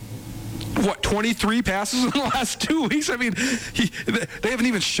 23 passes in the last 2 weeks? I mean, they haven't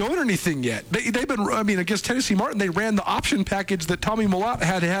even shown anything yet. They've been, against Tennessee Martin, they ran the option package that Tommy Millott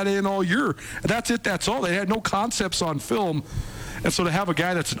had in all year. That's it, that's all. They had no concepts on film. And so to have a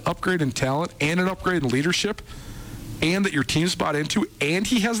guy that's an upgrade in talent and an upgrade in leadership, and that your team's bought into, and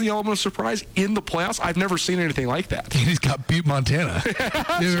he has the element of surprise in the playoffs, I've never seen anything like that. And he's got Butte, Montana. You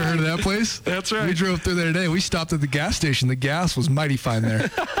ever heard of that place? That's right. We drove through there today. We stopped at the gas station. The gas was mighty fine there.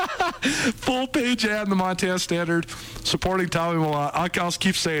 Full page ad in the Montana Standard supporting Tommy Millott. I'll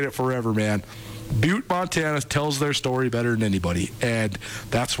keep saying it forever, man. Butte, Montana tells their story better than anybody, and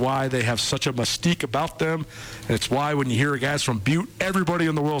that's why they have such a mystique about them, and it's why when you hear guys from Butte, everybody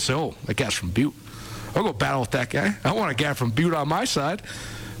in the world say, oh, that guy's from Butte. I'll go battle with that guy. I want a guy from Butte on my side.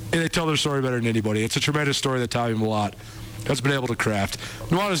 And they tell their story better than anybody. It's a tremendous story that Tommy Millott has been able to craft.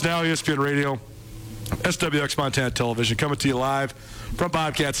 Nuanez Now, ESPN Radio, SWX Montana Television, coming to you live from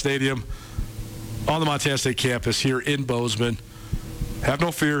Bobcat Stadium on the Montana State campus here in Bozeman. Have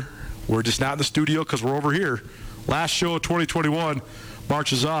no fear. We're just not in the studio because we're over here. Last show of 2021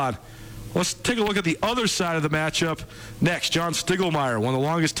 marches on. Let's take a look at the other side of the matchup next. John Stiegelmeier, one of the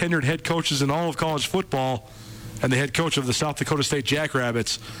longest tenured head coaches in all of college football and the head coach of the South Dakota State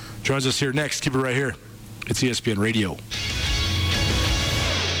Jackrabbits, joins us here next. Keep it right here. It's ESPN Radio.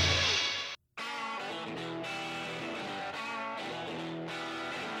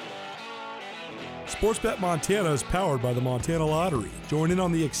 Sportsbet Montana is powered by the Montana Lottery. Join in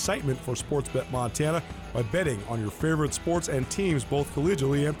on the excitement for Sportsbet Montana by betting on your favorite sports and teams both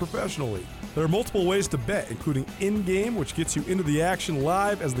collegially and professionally. There are multiple ways to bet, including in-game, which gets you into the action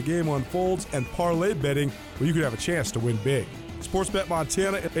live as the game unfolds, and parlay betting, where you could have a chance to win big. Sportsbet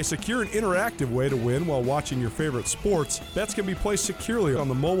Montana, a secure and interactive way to win while watching your favorite sports. Bets can be placed securely on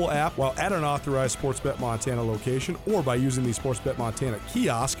the mobile app while at an authorized Sportsbet Montana location or by using the Sportsbet Montana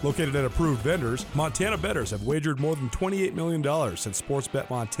kiosk located at approved vendors. Montana bettors have wagered more than $28 million since Sportsbet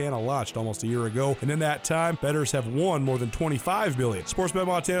Montana launched almost a year ago, and in that time, bettors have won more than $25 million. Sportsbet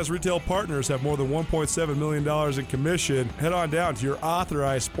Montana's retail partners have more than $1.7 million in commission. Head on down to your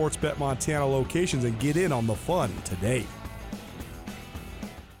authorized Sportsbet Montana locations and get in on the fun today.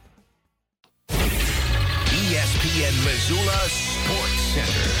 Missoula Sports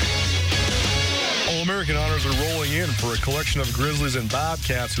Center. All-American honors are rolling in for a collection of Grizzlies and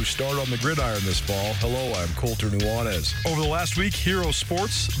Bobcats who start on the gridiron this fall. Hello, I'm Colter Nuanez. Over the last week, Hero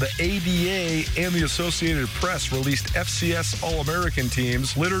Sports, the ADA, and the Associated Press released FCS All-American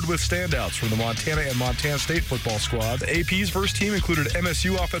teams littered with standouts from the Montana and Montana State football squad. The AP's first team included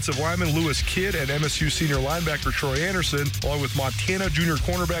MSU offensive lineman Lewis Kidd and MSU senior linebacker Troy Anderson, along with Montana junior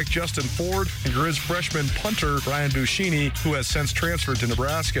cornerback Justin Ford and Grizz freshman punter Brian Buschini, who has since transferred to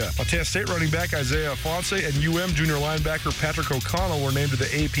Nebraska. Montana State running back Isaiah Fonse and junior linebacker Patrick O'Connell were named to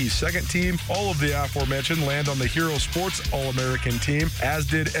the AP second team. All of the aforementioned land on the Hero Sports All-American team, as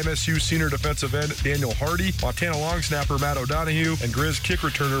did MSU senior defensive end Daniel Hardy, Montana long snapper Matt O'Donohue, and Grizz kick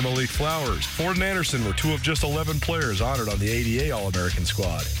returner Malik Flowers. Ford and Anderson were two of just 11 players honored on the ADA All-American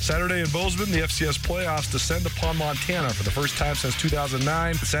squad. Saturday in Bozeman, the FCS playoffs descend upon Montana for the first time since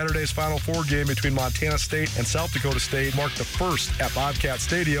 2009. Saturday's Final Four game between Montana State and South Dakota State marked the first at Bobcat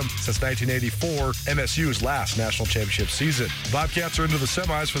Stadium since 1984, MSU's last national championship season. The Bobcats are into the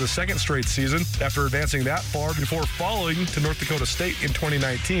semis for the second straight season after advancing that far before falling to North Dakota State in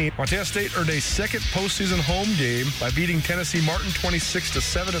 2019. Montana State earned a second postseason home game by beating Tennessee Martin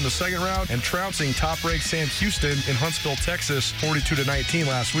 26-7 in the second round and trouncing top-ranked Sam Houston in Huntsville, Texas 42-19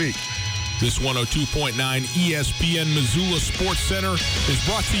 last week. This 102.9 ESPN Missoula Sports Center is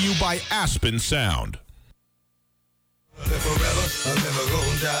brought to you by Aspen Sound. Live forever, I'm never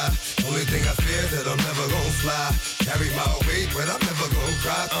gonna die. Only thing I fear that I'm never gonna fly. Carry my weight, but I'm never gonna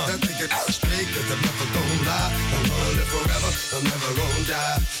cry. I think it's straight, cause I'm never gonna lie. I'm gonna live forever, I'm never gonna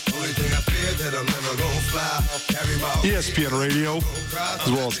die. Only thing I fear that I'm never gonna fly. Carry my ESPN Radio, as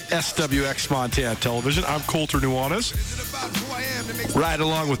well as SWX Montana Television. I'm Colter Nuanez. Right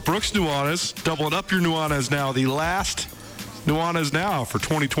along with Brooks Nuanez, doubling up your Nuanez Now, the last Nuanez Now for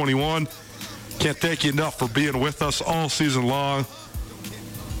 2021. Can't thank you enough for being with us all season long.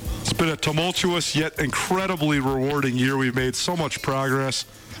 It's been a tumultuous yet incredibly rewarding year. We've made so much progress.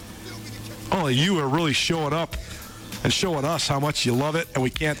 All of you are really showing up and showing us how much you love it, and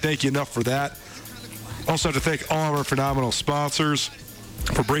we can't thank you enough for that. Also have to thank all of our phenomenal sponsors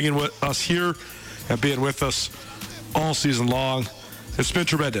for bringing us here and being with us all season long. It's been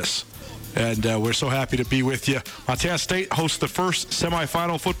tremendous. And we're so happy to be with you. Montana State hosts the first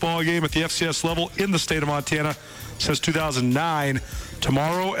semifinal football game at the FCS level in the state of Montana since 2009.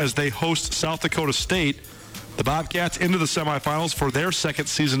 Tomorrow, as they host South Dakota State, the Bobcats into the semifinals for their second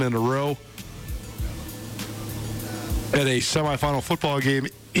season in a row at a semifinal football game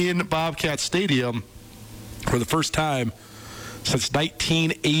in Bobcat Stadium for the first time since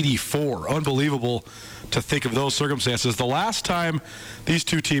 1984. Unbelievable to think of those circumstances. The last time these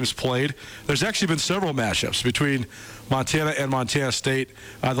two teams played, there's actually been several matchups between Montana and Montana State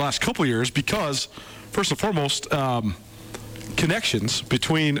the last couple years because, first and foremost, connections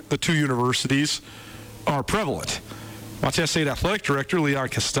between the two universities are prevalent. Montana State Athletic Director Leon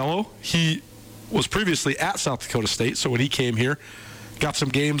Costello, he was previously at South Dakota State, so when he came here, got some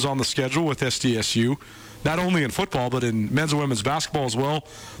games on the schedule with SDSU. Not only in football, but in men's and women's basketball as well.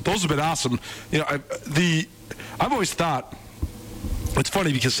 Those have been awesome. You know, I've always thought it's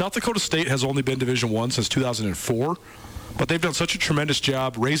funny because South Dakota State has only been Division I since 2004, but they've done such a tremendous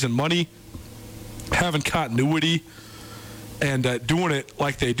job raising money, having continuity, and doing it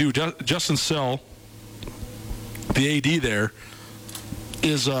like they do. Justin Sell, the AD there,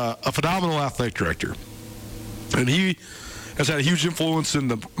 is a phenomenal athletic director, and he has had a huge influence in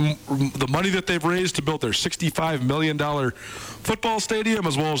the money that they've raised to build their $65 million football stadium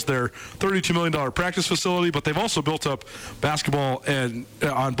as well as their $32 million practice facility. But they've also built up basketball and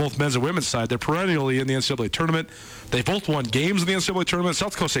on both men's and women's side. They're perennially in the NCAA tournament. They've both won games in the NCAA tournament.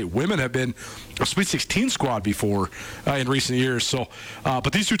 South Dakota State women have been a Sweet 16 squad before in recent years. So,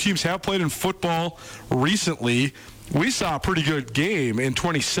 but these two teams have played in football recently. We saw a pretty good game in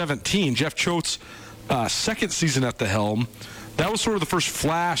 2017. Jeff Choate's second season at the helm. That was sort of the first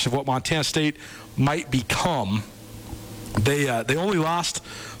flash of what Montana State might become. They only lost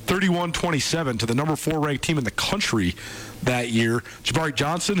 31-27 to the number 4 ranked team in the country that year. Jabari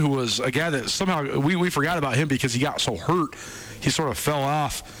Johnson, who was a guy that somehow we forgot about him because he got so hurt, he sort of fell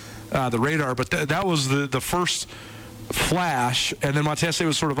off the radar. But that was the first flash, and then Montana State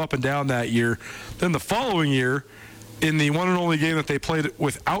was sort of up and down that year. Then the following year, in the one and only game that they played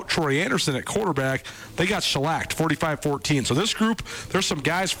without Troy Anderson at quarterback, they got shellacked 45-14. So this group, there's some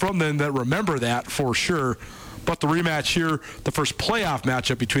guys from them that remember that for sure. But the rematch here, the first playoff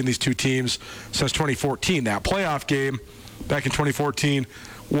matchup between these two teams since 2014. That playoff game back in 2014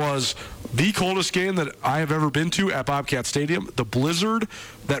 was the coldest game that I have ever been to at Bobcat Stadium. The blizzard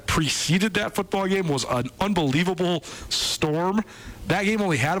that preceded that football game was an unbelievable storm. That game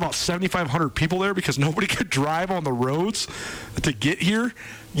only had about 7,500 people there because nobody could drive on the roads to get here.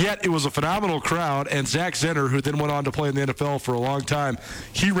 Yet it was a phenomenal crowd, and Zach Zenner, who then went on to play in the NFL for a long time,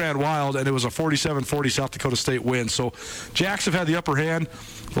 he ran wild, and it was a 47-40 South Dakota State win. So Jacks have had the upper hand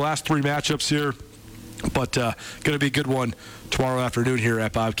the last 3 matchups here, but going to be a good one tomorrow afternoon here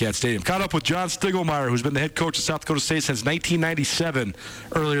at Bobcat Stadium. Caught up with John Stiegelmeier, who's been the head coach of South Dakota State since 1997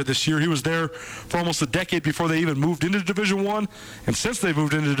 earlier this year. He was there for almost a decade before they even moved into Division I, and since they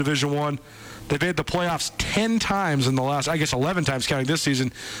moved into Division I, they've made the playoffs 10 times in the last, 11 times counting this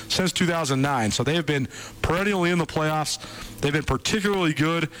season, since 2009. So they have been perennially in the playoffs. They've been particularly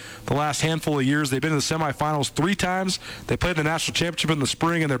good the last handful of years. They've been in the semifinals 3 times. They played the national championship in the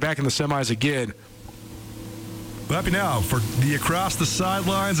spring, and they're back in the semis again. Happy now for the Across the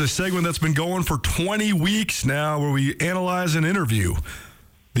Sidelines, a segment that's been going for 20 weeks now, where we analyze and interview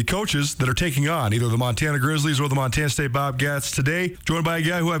the coaches that are taking on either the Montana Grizzlies or the Montana State Bobcats. Today, joined by a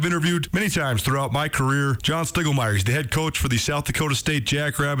guy who I've interviewed many times throughout my career, John Stiegelmeier. He's the head coach for the South Dakota State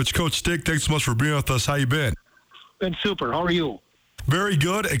Jackrabbits. Coach Stig, thanks so much for being with us. How you been? Been super. How are you? Very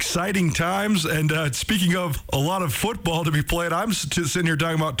good, exciting times. And speaking of a lot of football to be played, I'm sitting here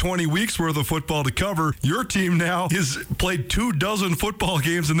talking about 20 weeks worth of football to cover. Your team now has played 24 football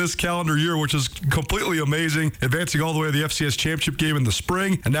games in this calendar year, which is completely amazing, advancing all the way to the FCS championship game in the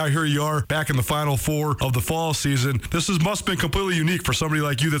spring. And now here you are back in the Final Four of the fall season. This must have been completely unique for somebody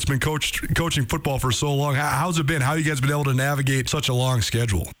like you that's been coaching football for so long. How's it been? How have you guys been able to navigate such a long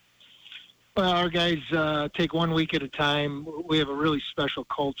schedule? Well, our guys take 1 week at a time. We have a really special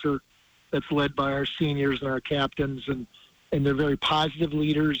culture that's led by our seniors and our captains, and they're very positive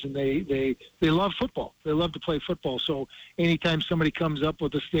leaders, and they love football. They love to play football. So anytime somebody comes up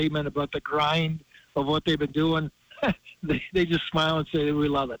with a statement about the grind of what they've been doing, they just smile and say we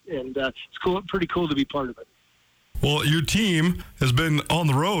love it, and it's cool, pretty cool to be part of it. Well, your team has been on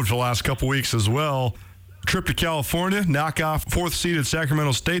the road for the last couple weeks as well. Trip to California, knock off 4th-seeded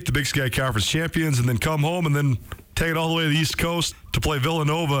Sacramento State, the Big Sky Conference champions, and then come home and then take it all the way to the East Coast to play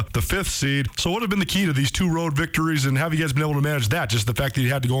Villanova, the 5th seed. So what have been the key to these 2 road victories, and how have you guys been able to manage that, just the fact that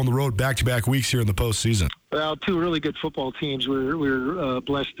you had to go on the road back-to-back weeks here in the postseason? Well, 2 really good football teams we're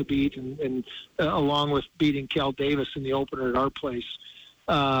blessed to beat, and along with beating Cal Davis in the opener at our place.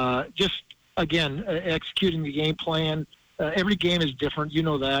 Just, again, executing the game plan. Every game is different. You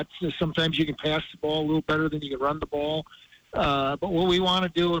know that. Sometimes you can pass the ball a little better than you can run the ball. But what we want to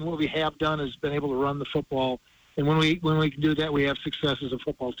do and what we have done is been able to run the football. And when we can do that, we have success as a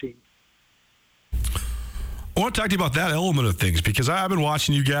football team. I want to talk to you about that element of things, because I've been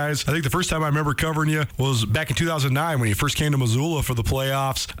watching you guys. I think the first time I remember covering you was back in 2009 when you first came to Missoula for the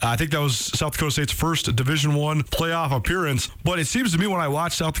playoffs. I think that was South Dakota State's first Division I playoff appearance. But it seems to me when I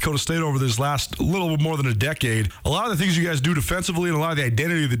watch South Dakota State over this last little more than a decade, a lot of the things you guys do defensively and a lot of the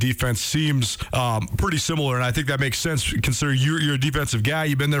identity of the defense seems pretty similar. And I think that makes sense considering you're a defensive guy.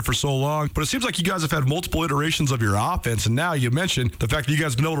 You've been there for so long. But it seems like you guys have had multiple iterations of your offense. And now you mentioned the fact that you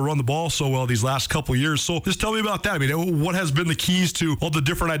guys have been able to run the ball so well these last couple of years. So just tell me about that. I mean, what has been the keys to all the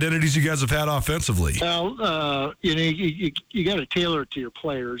different identities you guys have had offensively? Well, you got to tailor it to your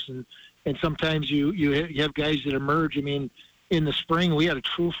players, and sometimes you have guys that emerge. I mean, in the spring we had a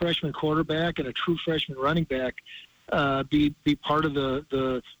true freshman quarterback and a true freshman running back be part of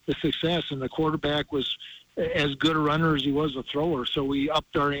the success, and the quarterback was as good a runner as he was a thrower. So we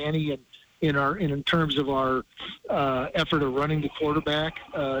upped our ante in terms of our effort of running the quarterback.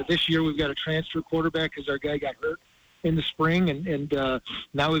 This year we've got a transfer quarterback because our guy got hurt in the spring, and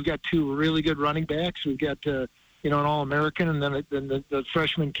now we've got 2 really good running backs. We've got an All-American, and then the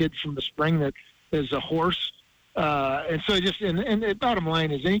freshman kid from the spring that is a horse. And so and the bottom line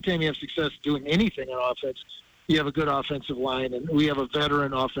is anytime you have success doing anything on offense, you have a good offensive line, and we have a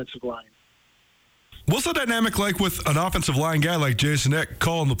veteran offensive line. What's the dynamic like with an offensive line guy like Jason Eck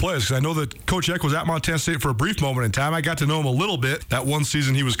calling the plays? Because I know that Coach Eck was at Montana State for a brief moment in time. I got to know him a little bit that one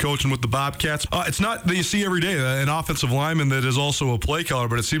season he was coaching with the Bobcats. It's not that you see every day an offensive lineman that is also a play caller,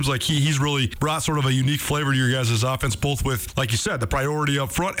 but it seems like he's really brought sort of a unique flavor to your guys' offense, both with, like you said, the priority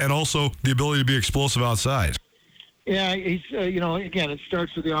up front and also the ability to be explosive outside. Yeah, he's again, it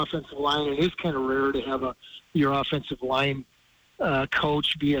starts with the offensive line. It is kind of rare to have your offensive line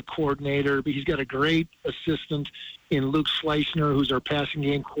coach be a coordinator, but he's got a great assistant in Luke Schleichner, who's our passing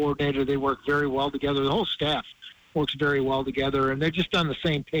game coordinator. They work very well together. The whole staff works very well together, and they're just on the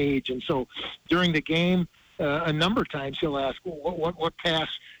same page. And so during the game, a number of times he'll ask, what pass,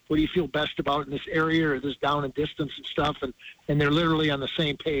 what do you feel best about in this area or this down and distance and stuff, and they're literally on the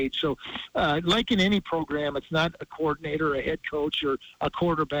same page. So like in any program, it's not a coordinator, a head coach, or a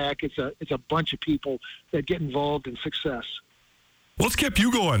quarterback. It's a bunch of people that get involved in success. What's kept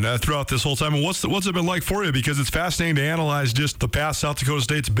you going throughout this whole time, and what's it been like for you? Because it's fascinating to analyze just the path South Dakota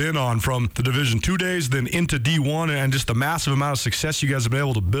State's been on from the Division II days, then into D1, and just the massive amount of success you guys have been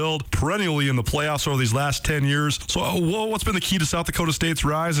able to build perennially in the playoffs over these last 10 years. So what's been the key to South Dakota State's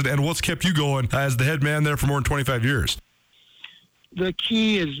rise, and what's kept you going as the head man there for more than 25 years? The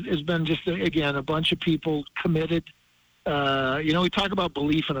key has been just, again, a bunch of people committed. We talk about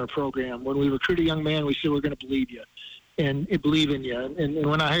belief in our program. When we recruit a young man, we say we're going to believe you. And believe in you. And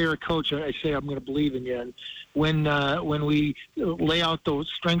when I hire a coach, I say I'm going to believe in you. And when we lay out the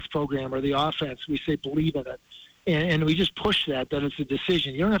strength program or the offense, we say believe in it. And we just push that it's a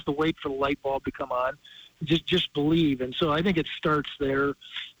decision. You don't have to wait for the light bulb to come on. Just believe. And so I think it starts there.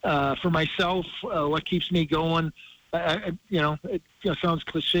 For myself, what keeps me going, it sounds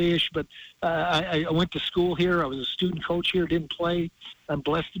cliche-ish, but I went to school here. I was a student coach here, didn't play. I'm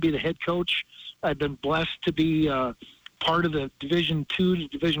blessed to be the head coach. I've been blessed to be part of the Division II to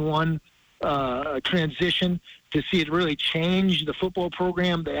Division I transition, to see it really change the football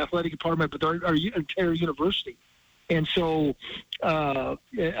program, the athletic department, but our entire university. And so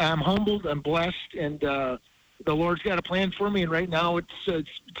I'm humbled, I'm blessed, and the Lord's got a plan for me, and right now it's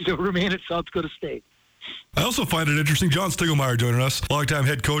to remain at South Dakota State. I also find it interesting, John Stiegelmeier joining us, longtime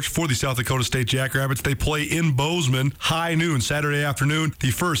head coach for the South Dakota State Jackrabbits. They play in Bozeman, high noon, Saturday afternoon,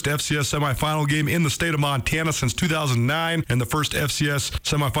 the first FCS semifinal game in the state of Montana since 2009, and the first FCS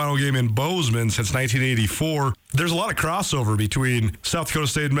semifinal game in Bozeman since 1984. There's a lot of crossover between South Dakota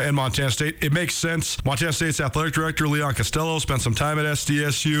State and Montana State. It makes sense. Montana State's athletic director, Leon Costello, spent some time at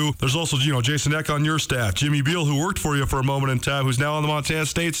SDSU. There's also, Jason Eck on your staff, Jimmy Beal, who worked for you for a moment in time, who's now on the Montana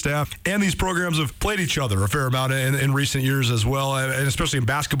State staff. And these programs have played each other a fair amount in recent years as well, and especially in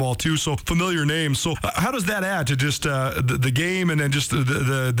basketball too. So familiar names. So how does that add to just the game and then just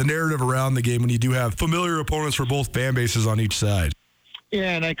the narrative around the game when you do have familiar opponents for both fan bases on each side?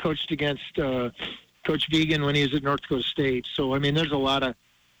 Yeah, and I coached against Coach Vegan when he was at North Dakota State. So, there's a lot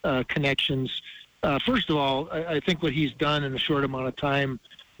of connections. First of all, I think what he's done in a short amount of time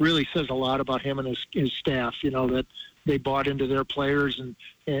really says a lot about him and his staff, that they bought into their players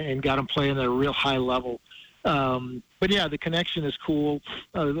and got them playing at a real high level. But, yeah, the connection is cool.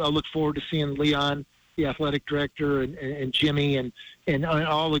 I look forward to seeing Leon, the athletic director, and Jimmy and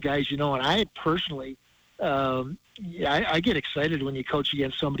all the guys, and I personally I get excited when you coach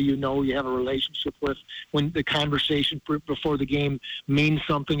against somebody you have a relationship with, when the conversation before the game means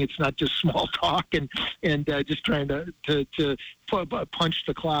something. It's not just small talk and just trying to punch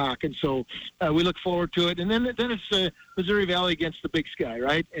the clock. And so we look forward to it. And then it's Missouri Valley against the Big Sky,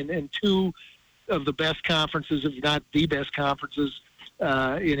 right? And two of the best conferences, if not the best conferences in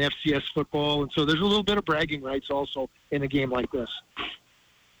FCS football. And so there's a little bit of bragging rights also in a game like this.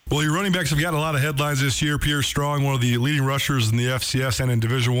 Well, your running backs have got a lot of headlines this year. Pierre Strong, one of the leading rushers in the FCS and in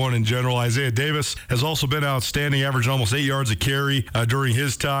Division I in general. Isaiah Davis has also been outstanding, averaging almost 8 yards a carry during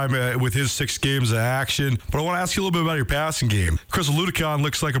his time with his 6 games of action. But I want to ask you a little bit about your passing game. Chris Ludicon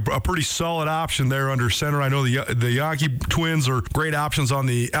looks like a pretty solid option there under center. I know the Yankee twins are great options on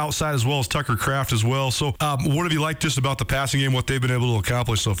the outside as well as Tucker Kraft as well. So what have you liked just about the passing game, what they've been able to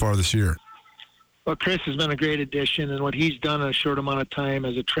accomplish so far this year? Well, Chris has been a great addition, and what he's done in a short amount of time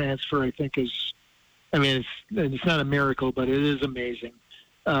as a transfer, I think it's not a miracle, but it is amazing.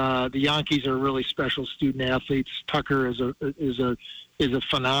 The Yankees are really special student athletes. Tucker is a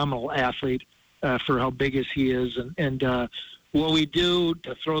phenomenal athlete for how big as he is, and what we do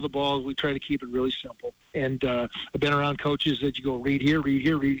to throw the ball, we try to keep it really simple. And I've been around coaches that you go read here,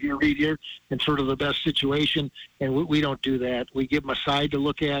 and sort of the best situation, and we don't do that. We give him a side to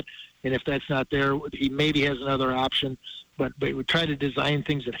look at. And if that's not there, he maybe has another option. But we try to design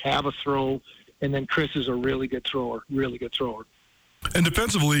things that have a throw. And then Chris is a really good thrower. And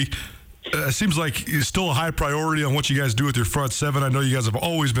defensively, it seems like it's still a high priority on what you guys do with your front seven. I know you guys have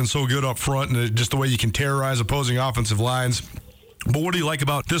always been so good up front and just the way you can terrorize opposing offensive lines. But what do you like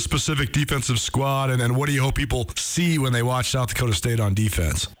about this specific defensive squad, and what do you hope people see when they watch South Dakota State on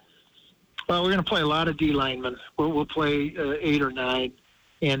defense? Well, we're going to play a lot of D linemen. We'll play 8 or 9.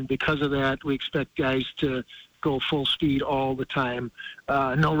 And because of that, we expect guys to go full speed all the time.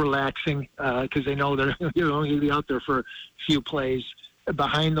 No relaxing because they know they're going to be out there for a few plays.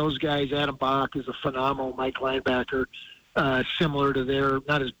 Behind those guys, Adam Bach is a phenomenal Mike linebacker, similar to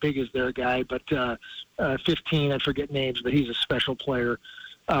not as big as their guy, but 15, I forget names, but he's a special player.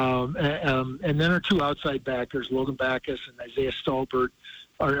 And then our two outside backers, Logan Backus and Isaiah Stolbert,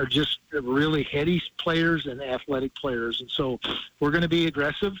 are just really heady players and athletic players. And so we're going to be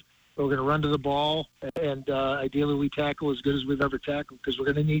aggressive. We're going to run to the ball, and ideally we tackle as good as we've ever tackled, because we're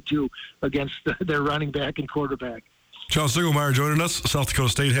going to need to against their running back and quarterback. John Stiegelmeier joining us, South Dakota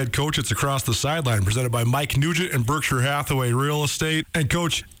State head coach. It's Across the Sideline, presented by Mike Nugent and Berkshire Hathaway Real Estate. And,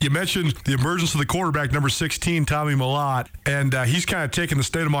 Coach, you mentioned the emergence of the quarterback, number 16, Tommy Mellott, and he's kind of taken the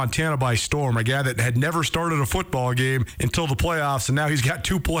state of Montana by storm. A guy that had never started a football game until the playoffs, and now he's got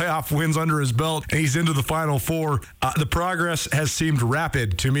 2 playoff wins under his belt, and he's into the Final Four. The progress has seemed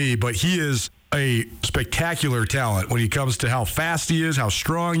rapid to me, but he is a spectacular talent when he comes to how fast he is, how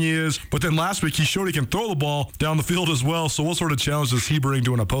strong he is. But then last week he showed he can throw the ball down the field as well. So what sort of challenge does he bring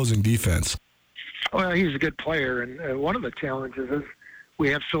to an opposing defense? Well, he's a good player, and one of the challenges is we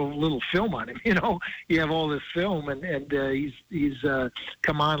have so little film on him. You know, you have all this film, and he's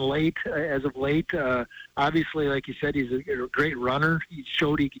come on late, as of late. Obviously, like you said, he's a great runner. He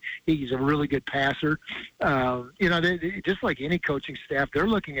showed he's a really good passer. You know, just like any coaching staff, they're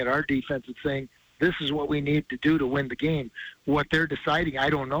looking at our defense and saying, this is what we need to do to win the game. What they're deciding, I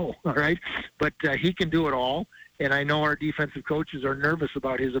don't know, all right? But he can do it all, and I know our defensive coaches are nervous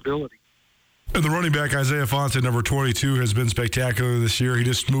about his ability. And the running back, Isaiah Fonte, number 22, has been spectacular this year. He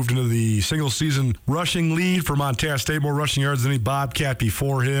just moved into the single-season rushing lead for Montana State, more rushing yards than any Bobcat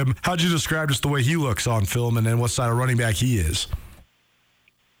before him. How'd you describe just the way he looks on film and then what side of running back he is?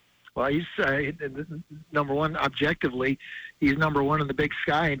 Well, he's number one objectively. He's number one in the Big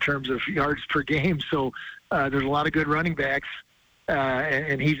Sky in terms of yards per game. So there's a lot of good running backs,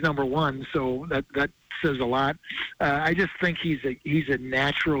 and he's number one. So that says a lot. I just think he's a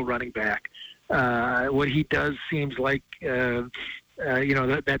natural running back. What he does seems like, you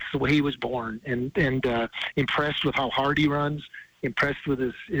know, that's the way he was born, and impressed with how hard he runs, impressed with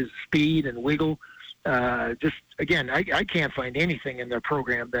his speed and wiggle. Just, again, I can't find anything in their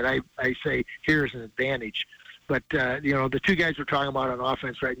program that I say here's an advantage. But, you know, the two guys we're talking about on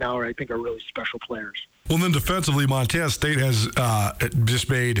offense right now I think are really special players. Well, then defensively, Montana State has just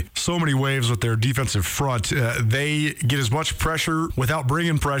made so many waves with their defensive front. They get as much pressure without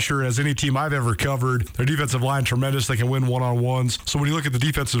bringing pressure as any team I've ever covered. Their defensive line, tremendous. They can win one-on-ones. So when you look at the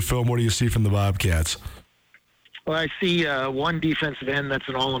defensive film, what do you see from the Bobcats? Well, I see one defensive end that's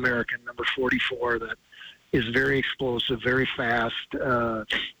an All-American, number 44, that is very explosive, very fast,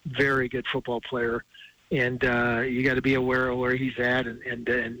 very good football player. And you got to be aware of where he's at, and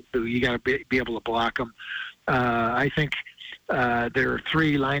you got to be able to block him. I think there are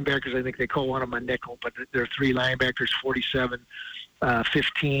 3 linebackers. I think they call one of them a nickel, but there are 3 linebackers, 47,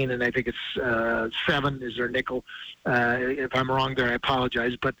 15, and I think it's 7 is their nickel. If I'm wrong there, I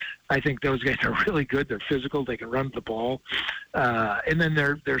apologize. But I think those guys are really good. They're physical. They can run the ball. And then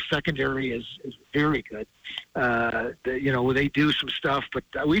their secondary is very good. You know, they do some stuff, but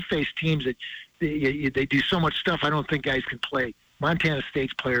we face teams that they do so much stuff I don't think guys can play. Montana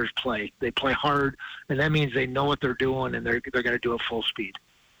State's players play. They play hard, and that means they know what they're doing, and they're going to do it full speed.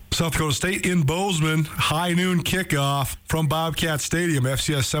 South Dakota State in Bozeman, high noon kickoff from Bobcat Stadium,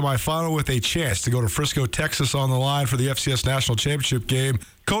 FCS semifinal with a chance to go to Frisco, Texas on the line for the FCS National Championship game.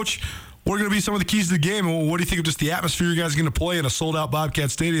 Coach, what are going to be some of the keys to the game, and what do you think of just the atmosphere you guys are going to play in a sold-out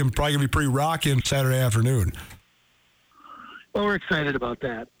Bobcat Stadium? Probably going to be pretty rocking Saturday afternoon. Well, we're excited about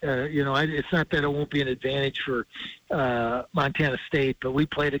that. You know, it's not that it won't be an advantage for Montana State, but we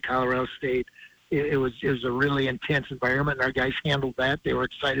played at Colorado State. It was a really intense environment, and our guys handled that. They were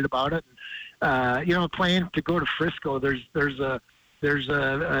excited about it. You know, playing to go to Frisco, there's a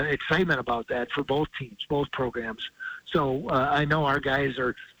excitement about that for both teams, both programs. So I know our guys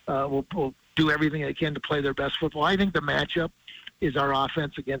will do everything they can to play their best football. I think the matchup is our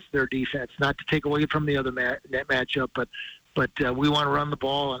offense against their defense. Not to take away from the other matchup, but we want to run the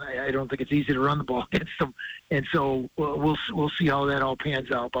ball, and I don't think it's easy to run the ball against them. And so we'll see how that all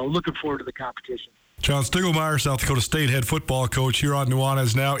pans out. But I'm looking forward to the competition. John Stiegelmeier, South Dakota State head football coach here on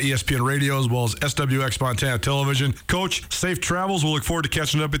Nuanez Now, ESPN Radio, as well as SWX Montana Television. Coach, safe travels. We'll look forward to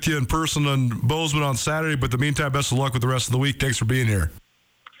catching up with you in person in Bozeman on Saturday. But in the meantime, best of luck with the rest of the week. Thanks for being here.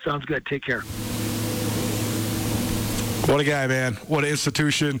 Sounds good. Take care. What a guy, man. What an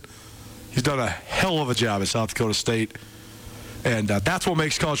institution. He's done a hell of a job at South Dakota State. And that's what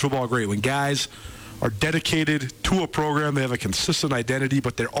makes college football great. When guys are dedicated to a program, they have a consistent identity,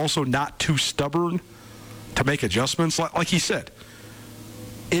 but they're also not too stubborn to make adjustments. Like he said,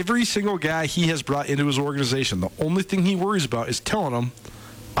 every single guy he has brought into his organization, the only thing he worries about is telling them,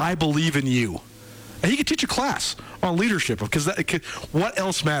 I believe in you. And he could teach a class on leadership, because what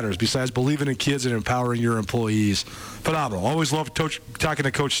else matters besides believing in kids and empowering your employees? Phenomenal. Always love talking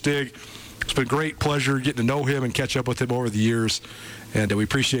to Coach Stig. It's been a great pleasure getting to know him and catch up with him over the years, and we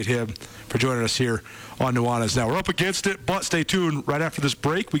appreciate him for joining us here on Nuanez Now. We're up against it, but stay tuned. Right after this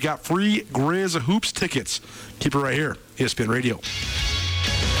break, we got free Grizz Hoops tickets. Keep it right here, ESPN Radio.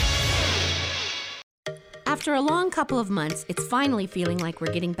 After a long couple of months, it's finally feeling like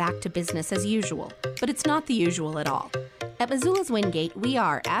we're getting back to business as usual, but it's not the usual at all. At Missoula's Wingate, we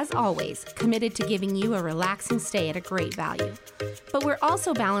are, as always, committed to giving you a relaxing stay at a great value. But we're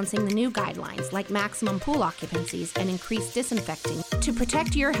also balancing the new guidelines like maximum pool occupancies and increased disinfecting to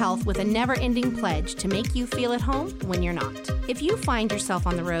protect your health with a never-ending pledge to make you feel at home when you're not. If you find yourself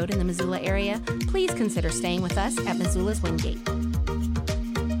on the road in the Missoula area, please consider staying with us at Missoula's Wingate.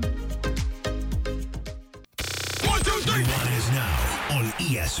 Nuanez Now on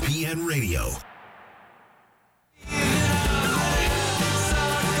ESPN Radio.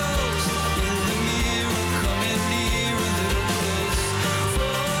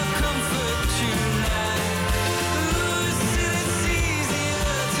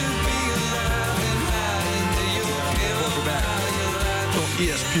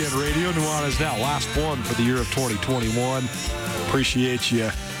 ESPN Radio, Nuanez Now, last one for the year of 2021. Appreciate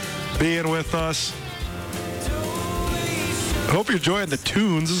you being with us. I hope you're enjoying the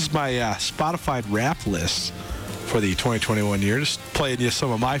tunes. This is my Spotify rap list for the 2021 year. Just playing you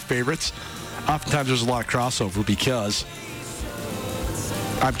some of my favorites. Oftentimes there's a lot of crossover because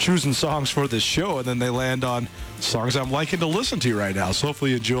I'm choosing songs for this show, and then they land on songs I'm liking to listen to right now. So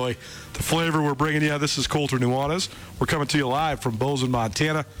hopefully you enjoy the flavor we're bringing you. This is Colter Nuanez. We're coming to you live from Bozeman,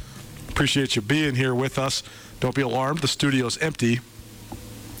 Montana. Appreciate you being here with us. Don't be alarmed. The studio's empty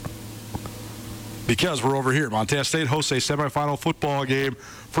because we're over here. Montana State hosts a semifinal football game.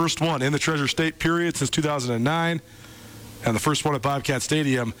 First one in the Treasure State period since 2009. And the first one at Bobcat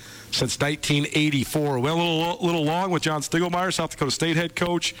Stadium since 1984. Well, a little long with John Stiegelmeier, South Dakota State head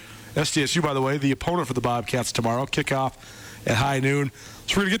coach. SDSU, by the way, the opponent for the Bobcats tomorrow. Kickoff at high noon.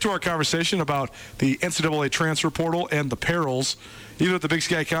 So we're going to get to our conversation about the NCAA transfer portal and the perils, even at the Big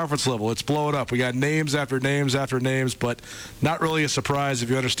Sky Conference level. It's blowing up. We got names after names after names, but not really a surprise if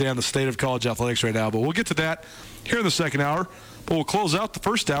you understand the state of college athletics right now. But we'll get to that here in the second hour. But we'll close out the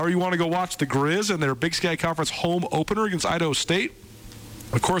first hour. You want to go watch the Grizz and their Big Sky Conference home opener against Idaho State?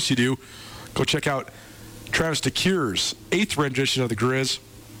 Of course you do. Go check out Travis DeCure's 8th rendition of the Grizz.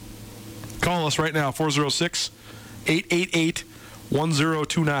 Call us right now,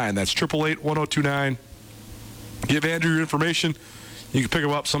 406-888-1029. That's 888-1029. Give Andrew your information. You can pick him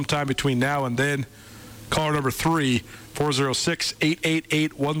up sometime between now and then. Caller number 3,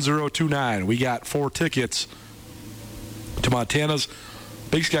 406-888-1029. We got 4 tickets to Montana's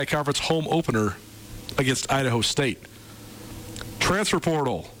Big Sky Conference home opener against Idaho State. Transfer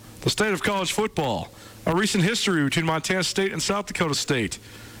portal, the state of college football, a recent history between Montana State and South Dakota State.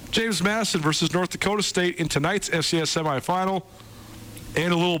 James Madison versus North Dakota State in tonight's FCS semifinal,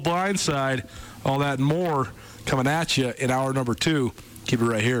 and a little blindside. All that and more coming at you in hour number 2. Keep it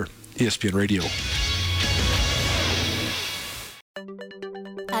right here, ESPN Radio.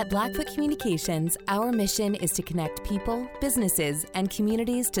 At Blackfoot Communications, our mission is to connect people, businesses, and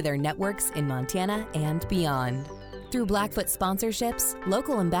communities to their networks in Montana and beyond. Through Blackfoot sponsorships,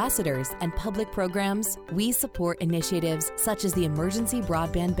 local ambassadors, and public programs, we support initiatives such as the Emergency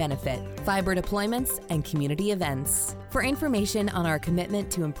Broadband Benefit, fiber deployments, and community events. For information on our commitment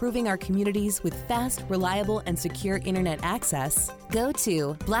to improving our communities with fast, reliable, and secure internet access, go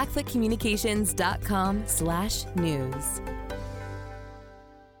to blackfootcommunications.com/news.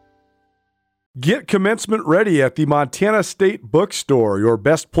 Get commencement ready at the Montana State Bookstore, your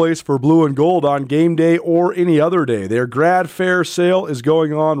best place for blue and gold on game day or any other day. Their grad fair sale is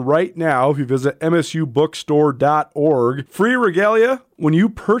going on right now if you visit msubookstore.org. Free regalia when you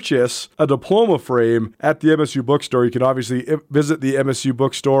purchase a diploma frame at the MSU Bookstore. You can obviously visit the MSU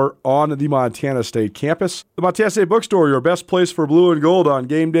Bookstore on the Montana State campus. The Montana State Bookstore, your best place for blue and gold on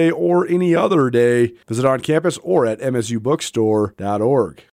game day or any other day. Visit on campus or at msubookstore.org.